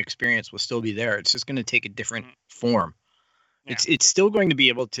movie-going experience will still be there. It's just going to take a different form. Yeah. It's still going to be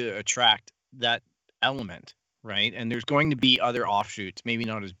able to attract that element, right? And there's going to be other offshoots, maybe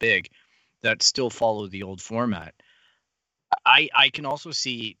not as big, that still follow the old format. I can also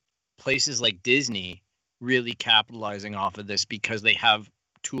see places like Disney really capitalizing off of this because they have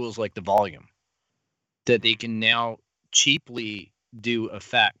tools like the Volume that they can now cheaply do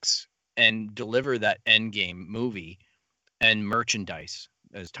effects and deliver that Endgame movie and merchandise,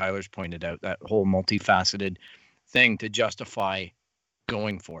 as Tyler's pointed out, that whole multifaceted thing to justify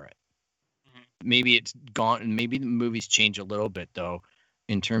going for it. Mm-hmm. Maybe it's gone, and maybe the movies change a little bit, though,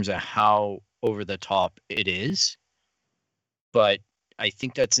 in terms of how over the top it is. But I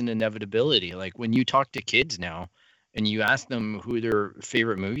think that's an inevitability. Like when you talk to kids now and you ask them who their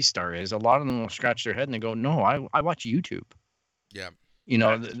favorite movie star is, a lot of them will scratch their head and they go, "No, I watch YouTube." Yeah.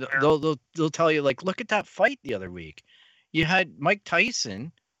 They'll tell you, like, look at that fight the other week. You had Mike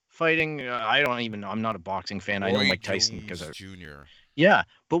Tyson fighting. I'm not a boxing fan. I know Mike Tyson because of Jr. Yeah,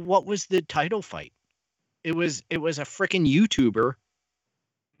 but what was the title fight? It was a freaking YouTuber.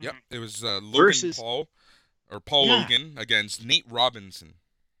 Yep, it was Logan Paul Logan against Nate Robinson.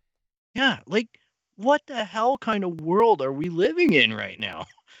 Yeah, like what the hell kind of world are we living in right now?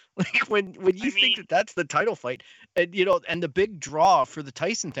 Like when you think that that's the title fight, and and the big draw for the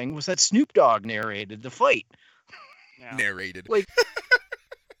Tyson thing was that Snoop Dogg narrated the fight. Yeah. Narrated. Like,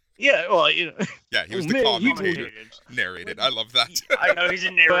 yeah, well, Yeah, he was oh, the man, commentator. Narrated. Narrated. I love that. I know he's a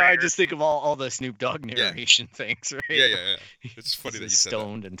but narrator. I just think of all the Snoop Dogg narration things, right? yeah. It's funny that you He's said that.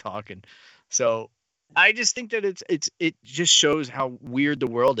 stoned and talking. So I just think that it just shows how weird the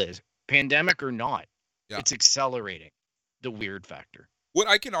world is, pandemic or not. Yeah. It's accelerating the weird factor. What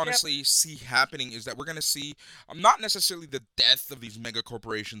I can honestly see happening is that we're going to see not necessarily the death of these mega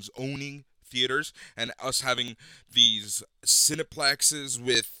corporations owning theaters and us having these cineplexes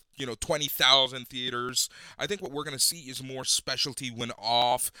with 20,000 theaters. I think what we're going to see is more specialty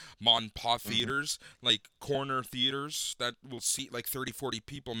one-off mom and pop theaters, like corner theaters that will seat like 30-40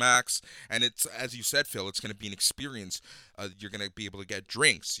 people max. And it's, as you said, Phil, it's going to be an experience. You're going to be able to get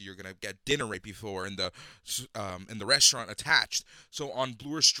drinks. You're going to get dinner right before in the restaurant attached. So on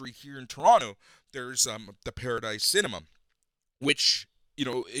Bloor Street here in Toronto, there's the Paradise Cinema, which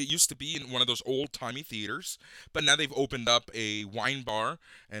it used to be in one of those old-timey theaters, but now they've opened up a wine bar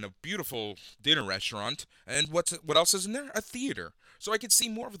and a beautiful dinner restaurant. And what else is in there? A theater. So I could see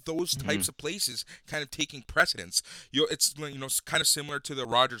more of those types of places kind of taking precedence. It's kind of similar to the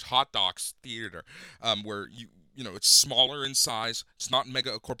Rogers Hot Dogs Theater, where it's smaller in size. It's not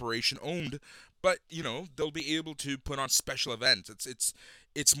mega corporation owned, but they'll be able to put on special events.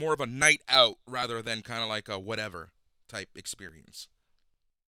 It's more of a night out rather than kind of like a whatever type experience.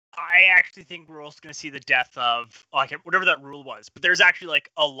 I actually think we're also going to see the death of whatever that rule was. But there's actually like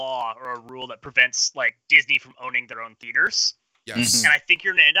a law or a rule that prevents like Disney from owning their own theaters. Yes. And I think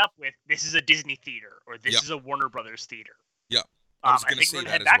you're going to end up with this is a Disney theater or this Yep. is a Warner Brothers theater. Yeah. I was I going to think say we're going to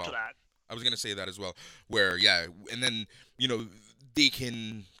that head as back well. to that. I was going to say that as well. Where, and then, they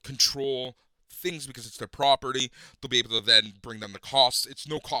can control things because it's their property. They'll be able to then bring them the costs. It's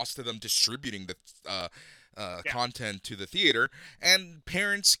no cost to them distributing the content to the theater, and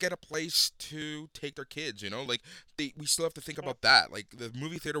parents get a place to take their kids. We still have to think about that. Like the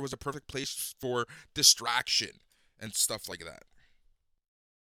movie theater was a perfect place for distraction and stuff like that.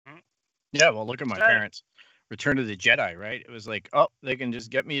 Yeah, well, look at my parents. Return of the Jedi, right? It was like, oh, they can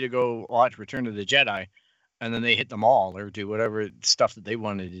just get me to go watch Return of the Jedi, and then they hit the mall or do whatever stuff that they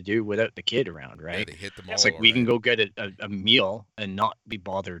wanted to do without the kid around, right? Yeah, they hit the mall. It's like we can go get a meal and not be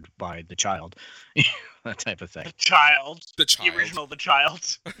bothered by the child, that type of thing. The child. The child. The original The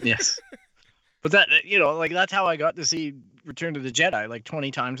Child. Yes. But that, like that's how I got to see Return to the Jedi like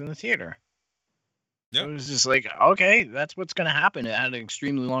 20 times in the theater. Yeah. It was just like, okay, that's what's going to happen. It had an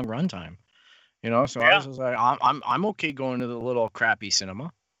extremely long runtime, so I was just like, I'm okay going to the little crappy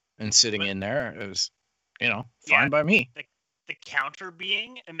cinema and sitting in there. It was, fine by me. The counter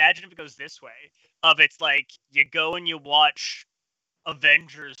being, imagine if it goes this way, of it's like you go and you watch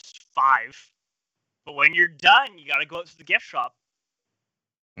Avengers 5, but when you're done, you got to go out to the gift shop.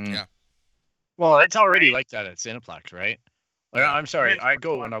 Yeah. Well, it's already Right. like that at Cineplex, right? Like, I'm sorry, I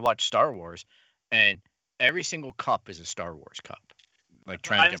go and I watch Star Wars, and every single cup is a Star Wars cup. Like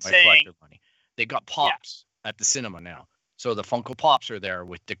trying to I'm get my saying- collector money. They got pops at the cinema now, so the Funko Pops are there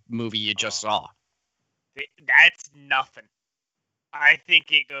with the movie you just saw. That's nothing. I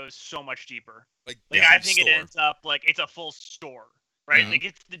think it goes so much deeper. Like I think it ends up like it's a full store, right? Mhm. Like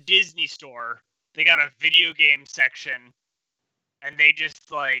it's the Disney store. They got a video game section, and they just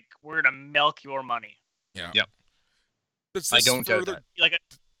like, we're gonna milk your money. Yeah. Yep. Does I this don't doubt further, that. Like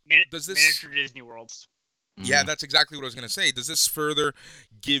Does this? miniature Disney worlds. Yeah, that's exactly what I was going to say. Does this further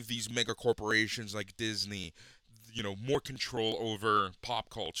give these mega corporations like Disney, more control over pop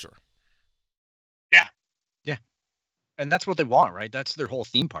culture? And that's what they want, right? That's their whole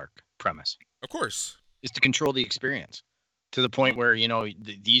theme park premise, Of course. is to control the experience to the point where,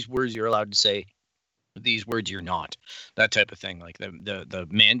 these words you're allowed to say, these words you're not, that type of thing. Like the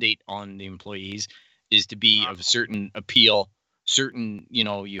mandate on the employees is to be of a certain appeal, certain,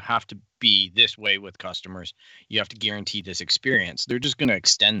 you have to be this way with customers. You have to guarantee this experience. They're just going to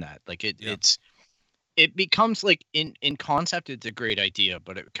extend that. Like it becomes like in concept, it's a great idea,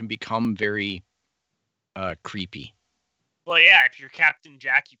 but it can become very creepy. Well, yeah, if you're Captain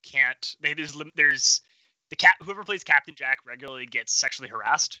Jack, you can't. There's whoever plays Captain Jack regularly gets sexually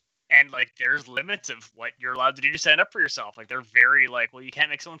harassed, and like there's limits of what you're allowed to do to stand up for yourself. Like they're very like, well, you can't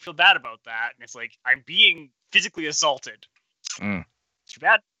make someone feel bad about that, and it's like I'm being physically assaulted. Mm. It's too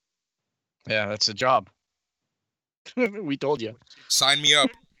bad. Yeah, that's a job. We told you. Sign me up.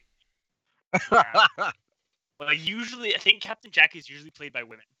 Well, usually I think Captain Jack is usually played by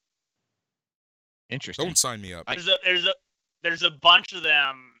women. Interesting. Don't sign me up. There's a bunch of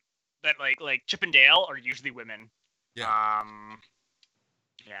them that like Chip and Dale are usually women. Yeah.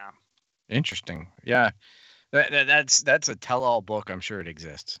 Yeah. Interesting. Yeah. That's a tell-all book. I'm sure it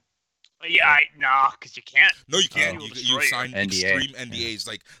exists. Yeah, nah, because you can't. No, you can't. People You destroy sign NDA. extreme NDAs,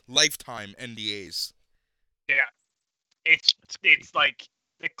 like lifetime NDAs. Yeah. It's creepy. like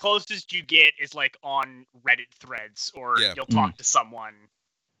the closest you get is like on Reddit threads, or Yeah. you'll talk to someone.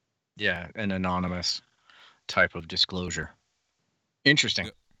 Yeah, an anonymous type of disclosure.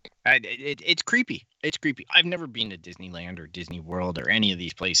 Interesting. It's creepy. It's creepy. I've never been to Disneyland or Disney World or any of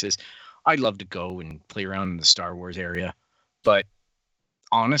these places. I'd love to go and play around in the Star Wars area. But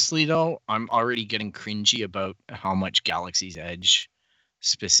honestly, though, I'm already getting cringy about how much Galaxy's Edge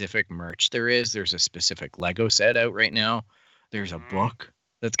specific merch there is. There's a specific Lego set out right now. There's a book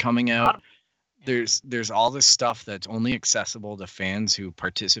that's coming out. There's all this stuff that's only accessible to fans who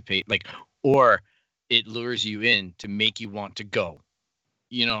participate, like, or it lures you in to make you want to go.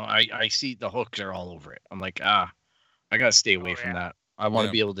 You know, I see the hooks are all over it. I'm like, I gotta stay away from that. I want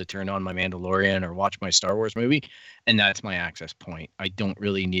to be able to turn on my Mandalorian or watch my Star Wars movie, and that's my access point. I don't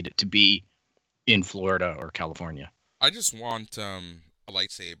really need it to be in Florida or California. I just want a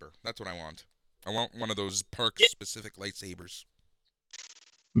lightsaber. That's what I want. I want one of those park-specific lightsabers.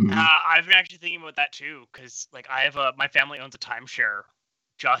 I've been actually thinking about that too, because like my family owns a timeshare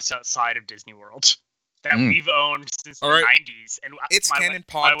just outside of Disney World that we've owned since the 90s, and it's Canon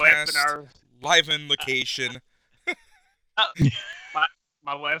Podcast, live in location.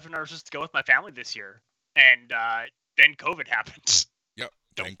 My wife and I were supposed to go with my family this year, and then COVID happened. Yep,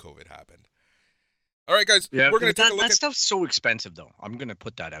 then COVID happened. All right, guys, we're gonna take a look that stuff's so expensive, though. I'm gonna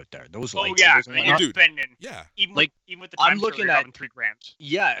put that out there. Those lightsabers. Even with the I'm looking at $3,000.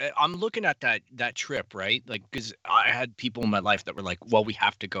 Yeah, I'm looking at that trip, right? Like, because I had people in my life that were like, "Well, we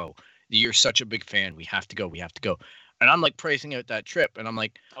have to go. You're such a big fan. We have to go. We have to go." And I'm like pricing out that trip, and I'm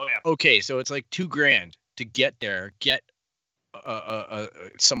like, okay, so it's like $2,000 to get there, get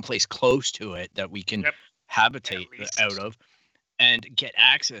someplace close to it that we can habitate out of, and get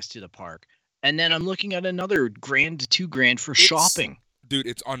access to the park. And then I'm looking at another $1,000 to $2,000 for shopping. Dude,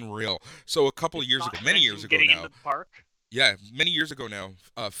 it's unreal. So a couple of years ago, many years ago now. Yeah, many years ago now,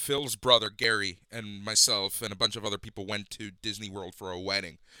 Phil's brother Gary and myself and a bunch of other people went to Disney World for a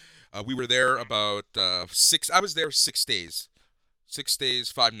wedding. We were there about 6. I was there 6 days, 6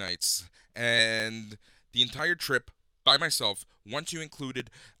 days, 5 nights, and the entire trip by myself, once you included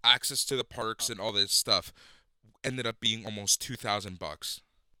access to the parks and all this stuff, ended up being almost $2,000.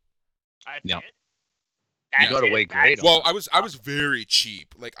 Yeah. You got away great. Well, I was very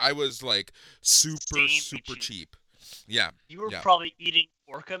cheap. Like I was like super cheap. Yeah. You were probably eating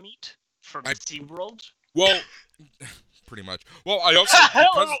orca meat from SeaWorld. Well, pretty much. Well, I also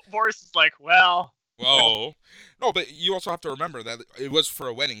Boris is like, well, no, but you also have to remember that it was for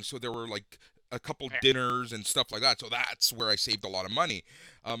a wedding, so there were like a couple dinners and stuff like that. So that's where I saved a lot of money.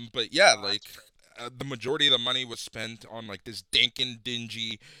 But yeah, like the majority of the money was spent on like this dank and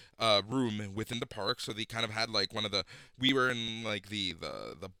dingy room within the park. So they kind of had like we were in like the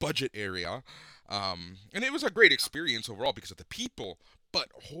budget area. And it was a great experience overall because of the people, but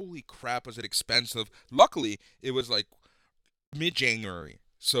holy crap was it expensive. Luckily, it was like mid-January,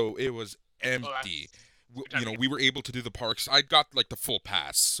 so it was empty. We were able to do the parks. I got like the full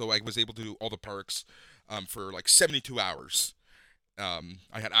pass, so I was able to do all the parks for like 72 hours.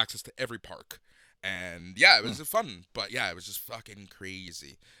 I had access to every park. And yeah, it was fun, but yeah, it was just fucking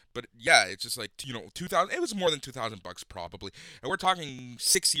crazy. But yeah, it's just like, 2,000, it was more than $2,000 probably. And we're talking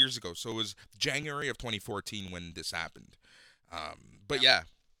 6 years ago, so it was January of 2014 when this happened. But yeah,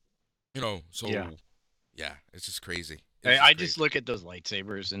 yeah, it's just crazy. I just look at those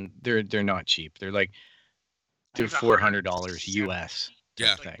lightsabers and they're not cheap. They're like, they're $400 US.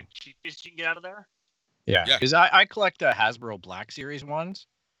 Yeah. Like, cheapest you can get out of there? Yeah. Because I collect the Hasbro Black Series ones.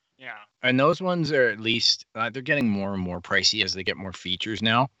 Yeah. And those ones are at least, they're getting more and more pricey as they get more features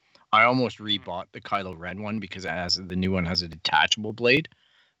now. I almost rebought the Kylo Ren one because the new one has a detachable blade,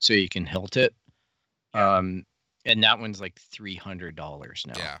 so you can hilt it. And that one's like $300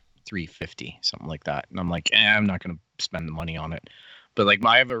 now. Yeah. $350, something like that. And I'm like, I'm not going to spend the money on it. But like,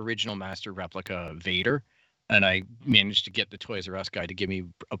 I have an original master replica Vader, and I managed to get the Toys R Us guy to give me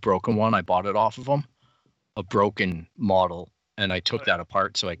a broken one. I bought it off of him, a broken model. And I took that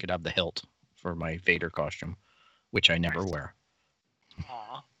apart so I could have the hilt for my Vader costume, which I never wear.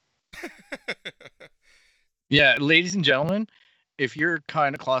 Aw. Yeah, ladies and gentlemen, if you're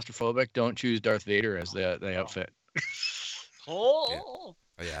kind of claustrophobic, don't choose Darth Vader as the outfit. Oh.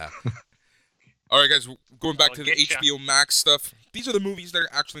 Yeah. All right, guys, going back to the HBO Max stuff. These are the movies that are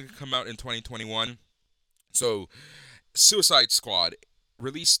actually going to come out in 2021. So, Suicide Squad,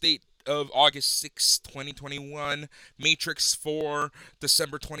 release date of August 6th, 2021. Matrix 4,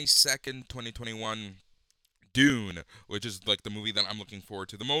 December 22nd, 2021. Dune, which is like the movie that I'm looking forward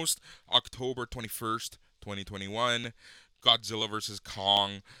to the most, October 21st, 2021. Godzilla vs.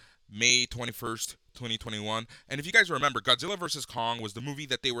 Kong, May 21st, 2021. And if you guys remember, Godzilla vs. Kong was the movie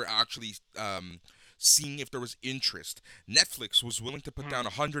that they were actually seeing if there was interest. Netflix was willing to put down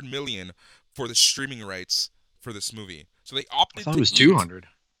 $100 million for the streaming rights for this movie. So they opted I thought to it was eat. 200.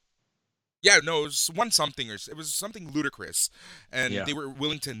 Yeah, no, it was one something, or it was something ludicrous, and Yeah. they were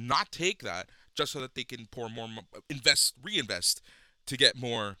willing to not take that just so that they can pour more, reinvest to get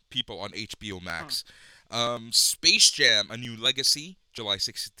more people on HBO Max. Space Jam: A New Legacy, July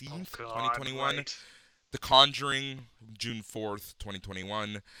 16th, 2021. Right. The Conjuring, June 4th,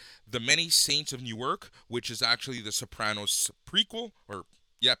 2021. The Many Saints of Newark, which is actually the Sopranos prequel,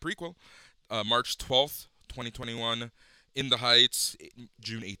 March 12th, 2021. In the Heights,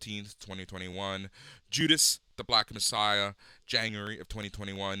 June 18th, 2021. Judas, the Black Messiah, January of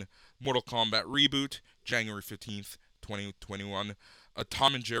 2021. Mortal Kombat Reboot, January 15th, 2021. A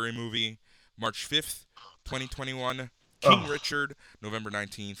Tom and Jerry movie, March 5th, 2021. King Richard, November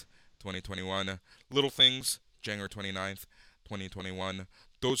 19th, 2021. Little Things, January 29th, 2021.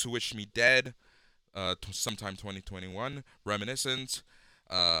 Those Who Wish Me Dead, sometime 2021. Reminiscence,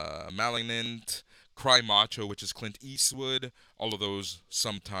 Malignant, Cry Macho, which is Clint Eastwood. All of those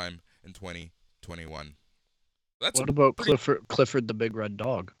sometime in 2021. What about Clifford the Big Red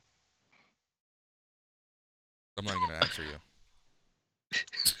Dog? I'm not even going to answer you.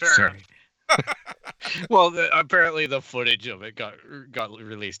 Fair Sorry. Well, apparently the footage of it got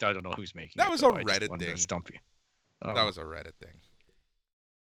released. I don't know who's making it. That was a so I just Reddit wanted to thing. stump you. That Oh, was a Reddit thing.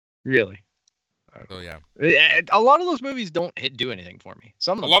 really. So yeah. A lot of those movies don't do anything for me.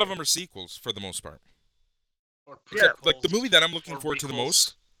 Some of A them lot of them are sequels for the most part. Or Except, like the prequels, movie that I'm looking or forward to the requels.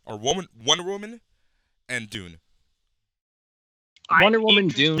 most are Wonder Woman and Dune. Wonder I'm Woman,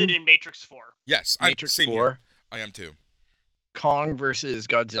 interested Dune. in Matrix 4. Yes, Matrix same 4, here. I am too. Kong versus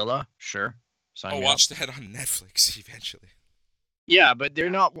Godzilla. Sure. Sign I'll me up. watch that on Netflix eventually. Yeah, but they're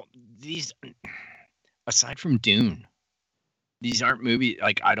not these. Aside from Dune, these aren't movies.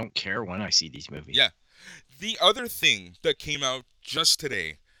 Like, I don't care when I see these movies. Yeah. The other thing that came out just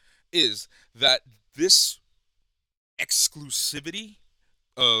today is that this exclusivity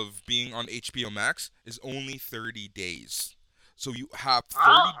of being on HBO Max is only 30 days. So you have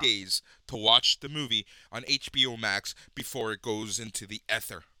 30 days to watch the movie on HBO Max before it goes into the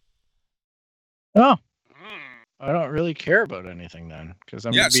ether. Oh, Mm. I don't really care about anything then, because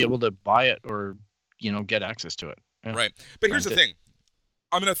I'm Yeah, gonna be so- able to buy it or get access to it. Yeah. Right. But here's the Granted. thing.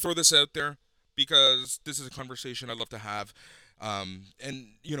 I'm going to throw this out there because this is a conversation I'd love to have. And,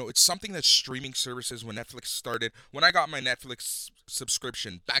 it's something that streaming services, when Netflix started, when I got my Netflix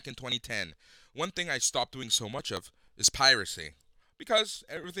subscription back in 2010, one thing I stopped doing so much of is piracy because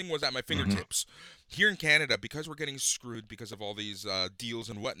everything was at my fingertips. Here in Canada, because we're getting screwed because of all these deals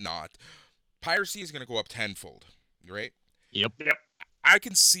and whatnot, piracy is going to go up tenfold, right? Yep. I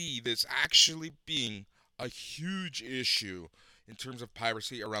can see this actually being a huge issue in terms of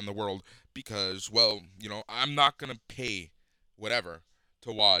piracy around the world because, well, I'm not going to pay whatever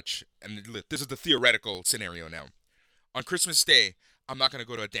to watch, and this is the theoretical scenario now. On Christmas Day, I'm not going to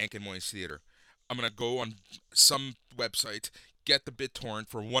go to a Dank and Moist theater. I'm going to go on some website, get the BitTorrent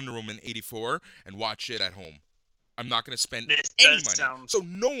for Wonder Woman 84, and watch it at home. I'm not going to spend This any does money. sound- So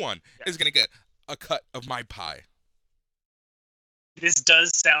no one Yeah. is going to get a cut of my pie. This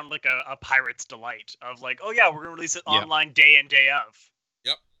does sound like a pirate's delight of like, oh yeah, we're gonna release it Yeah. online day in day of.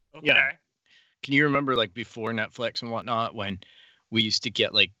 Yep. Okay. Yeah. Can you remember, like, before Netflix and whatnot, when we used to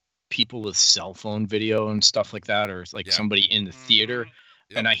get like people with cell phone video and stuff like that, or like Yeah. somebody in the theater? Mhm.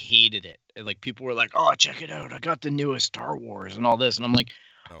 Yep. And I hated it. And, like, people were like, "Oh, check it out! I got the newest Star Wars and all this," and I'm like,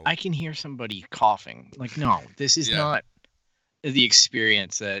 No. I can hear somebody coughing. Like, no, this is Yeah. not the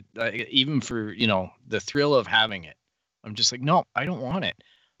experience that even for the thrill of having it. I'm just like, no, I don't want it.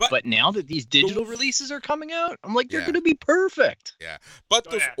 But- But now that these digital Those- releases are coming out, I'm like, they're Yeah. gonna be perfect. But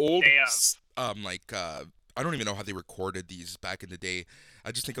Oh, those yeah, old, day of. I don't even know how they recorded these back in the day.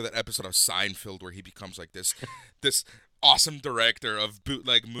 I just think of that episode of Seinfeld where he becomes like this awesome director of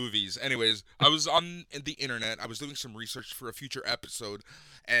bootleg movies. Anyways, I was on the internet. I was doing some research for a future episode,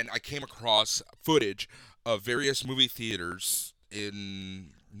 and I came across footage of various movie theaters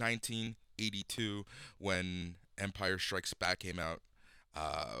in 1982 when Empire Strikes Back came out.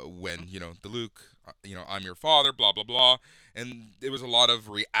 When the Luke, I'm your father, blah blah blah, and there was a lot of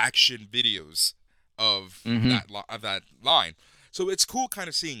reaction videos of Mhm. that line. So it's cool, kind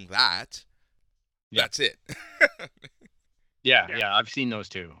of seeing that. Yeah. That's it. Yeah, Yeah. yeah, I've seen those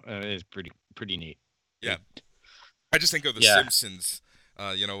too. It's pretty neat. Yeah. I just think of The Yeah. Simpsons.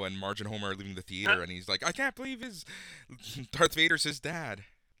 When Marge and Homer are leaving the theater, and he's like, "I can't believe Darth Vader's his dad."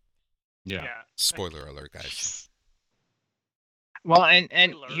 Yeah. Yeah. Spoiler alert, guys. Well, and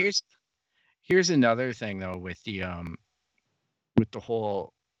Spoiler. here's another thing though with the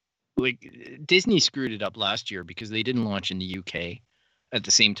whole, like, Disney screwed it up last year because they didn't launch in the UK at the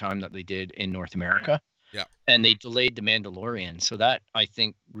same time that they did in North America. Yeah. And they delayed The Mandalorian, so that I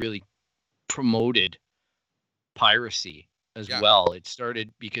think really promoted piracy as Yeah. well. It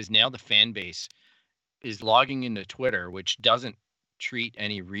started because now the fan base is logging into Twitter, which doesn't treat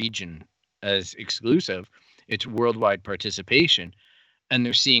any region as exclusive. It's worldwide participation. And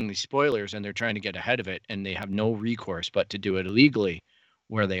they're seeing these spoilers and they're trying to get ahead of it, and they have no recourse but to do it illegally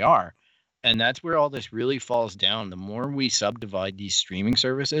where they are. And that's where all this really falls down. The more we subdivide these streaming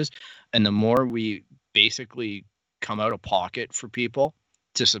services and the more we basically come out of pocket for people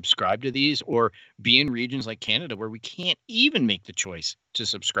to subscribe to these, or be in regions like Canada where we can't even make the choice to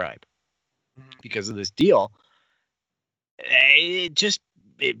subscribe because of this deal,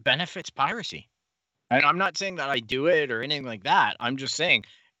 it benefits piracy. And I'm not saying that I do it or anything like that. I'm just saying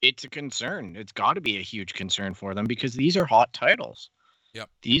it's a concern. It's got to be a huge concern for them because these are hot titles. Yep.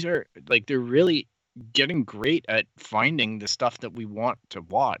 These are, like, they're really getting great at finding the stuff that we want to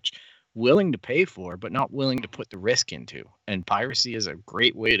watch, willing to pay for, but not willing to put the risk into. And piracy is a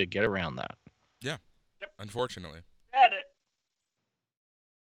great way to get around that. Unfortunately. At it.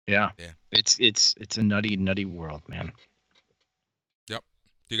 Yeah. Yeah. It's a nutty world, man.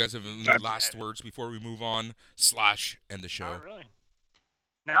 Do you guys have any last words before we move on / end the show? Not really.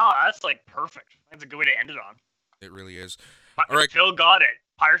 No, that's like perfect. That's a good way to end it on. It really is. All right. Phil got it.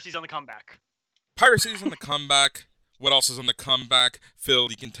 Piracy's on the comeback. Piracy's on the comeback. What else is on the comeback? Phil,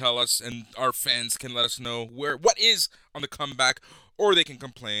 you can tell us, and our fans can let us know what is on the comeback, or they can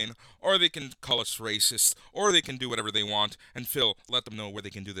complain, or they can call us racist, or they can do whatever they want. And Phil, let them know where they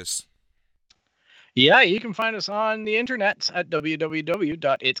can do this. Yeah, you can find us on the internet at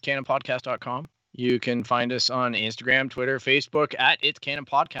www.itscanonpodcast.com. You can find us on Instagram, Twitter, Facebook at It's Canon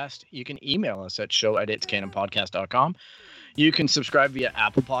Podcast. You can email us at show@itscanonpodcast.com. You can subscribe via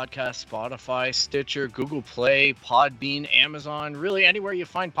Apple Podcasts, Spotify, Stitcher, Google Play, Podbean, Amazon, really anywhere you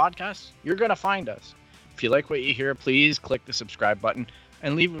find podcasts, you're going to find us. If you like what you hear, please click the subscribe button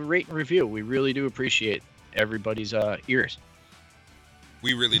and leave a rate and review. We really do appreciate everybody's ears.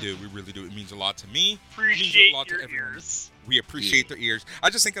 We really do. We really do. It means a lot to me. Appreciate it means a lot your to everyone. ears. We appreciate their ears.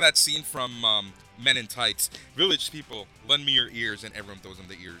 I just think of that scene from Men in Tights. Village people, lend me your ears, and everyone throws them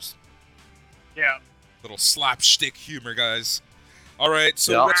the ears. Yeah. Little slapstick humor, guys. All right,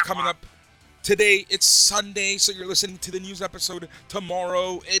 so what's coming up today? It's Sunday, so you're listening to the news episode.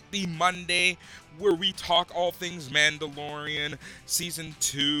 Tomorrow, it be Monday, where we talk all things Mandalorian, Season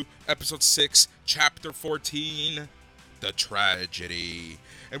 2, Episode 6, Chapter 14, The Tragedy.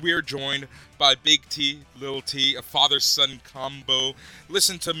 And we are joined by Big T, Little T, a father-son combo.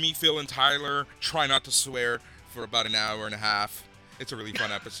 Listen to me, Phil, and Tyler try not to swear for about an hour and a half. It's a really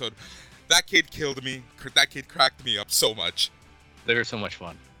fun episode. That kid killed me. That kid cracked me up so much. They were so much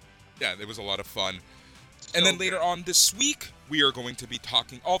fun. Yeah, it was a lot of fun. And then later on this week, we are going to be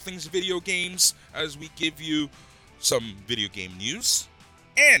talking all things video games as we give you some video game news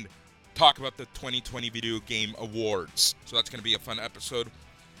and talk about the 2020 Video Game Awards. So that's going to be a fun episode.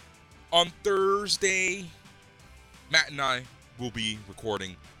 On Thursday, Matt and I will be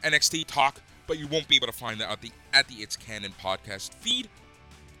recording NXT Talk, but you won't be able to find that at the It's Canon podcast feed.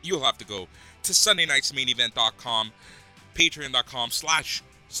 You'll have to go to SundayNightsMainEvent.com,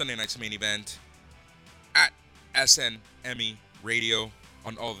 Patreon.com/Sunday Nights Main Event, at SNME Radio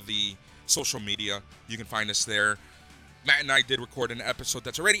on all of the social media. You can find us there. Matt and I did record an episode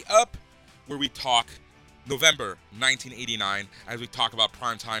that's already up where we talk November 1989 as we talk about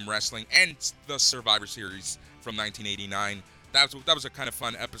primetime wrestling and the Survivor Series from 1989. That was a kind of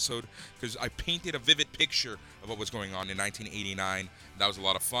fun episode because I painted a vivid picture of what was going on in 1989. That was a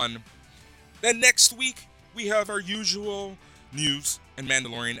lot of fun. Then next week, we have our usual news and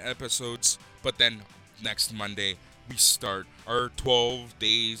Mandalorian episodes. But then next Monday, we start our 12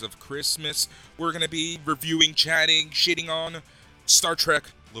 days of Christmas. We're going to be reviewing, chatting, shitting on Star Trek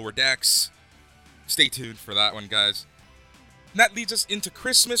Lower Decks. Stay tuned for that one, guys. And that leads us into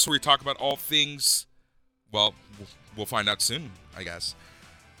Christmas, where we talk about all things, well, we'll find out soon, I guess.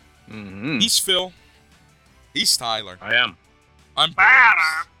 Mm-hmm. He's Phil. He's Tyler. I am. I'm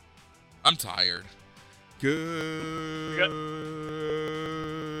Boris. I'm tired. Goodbye.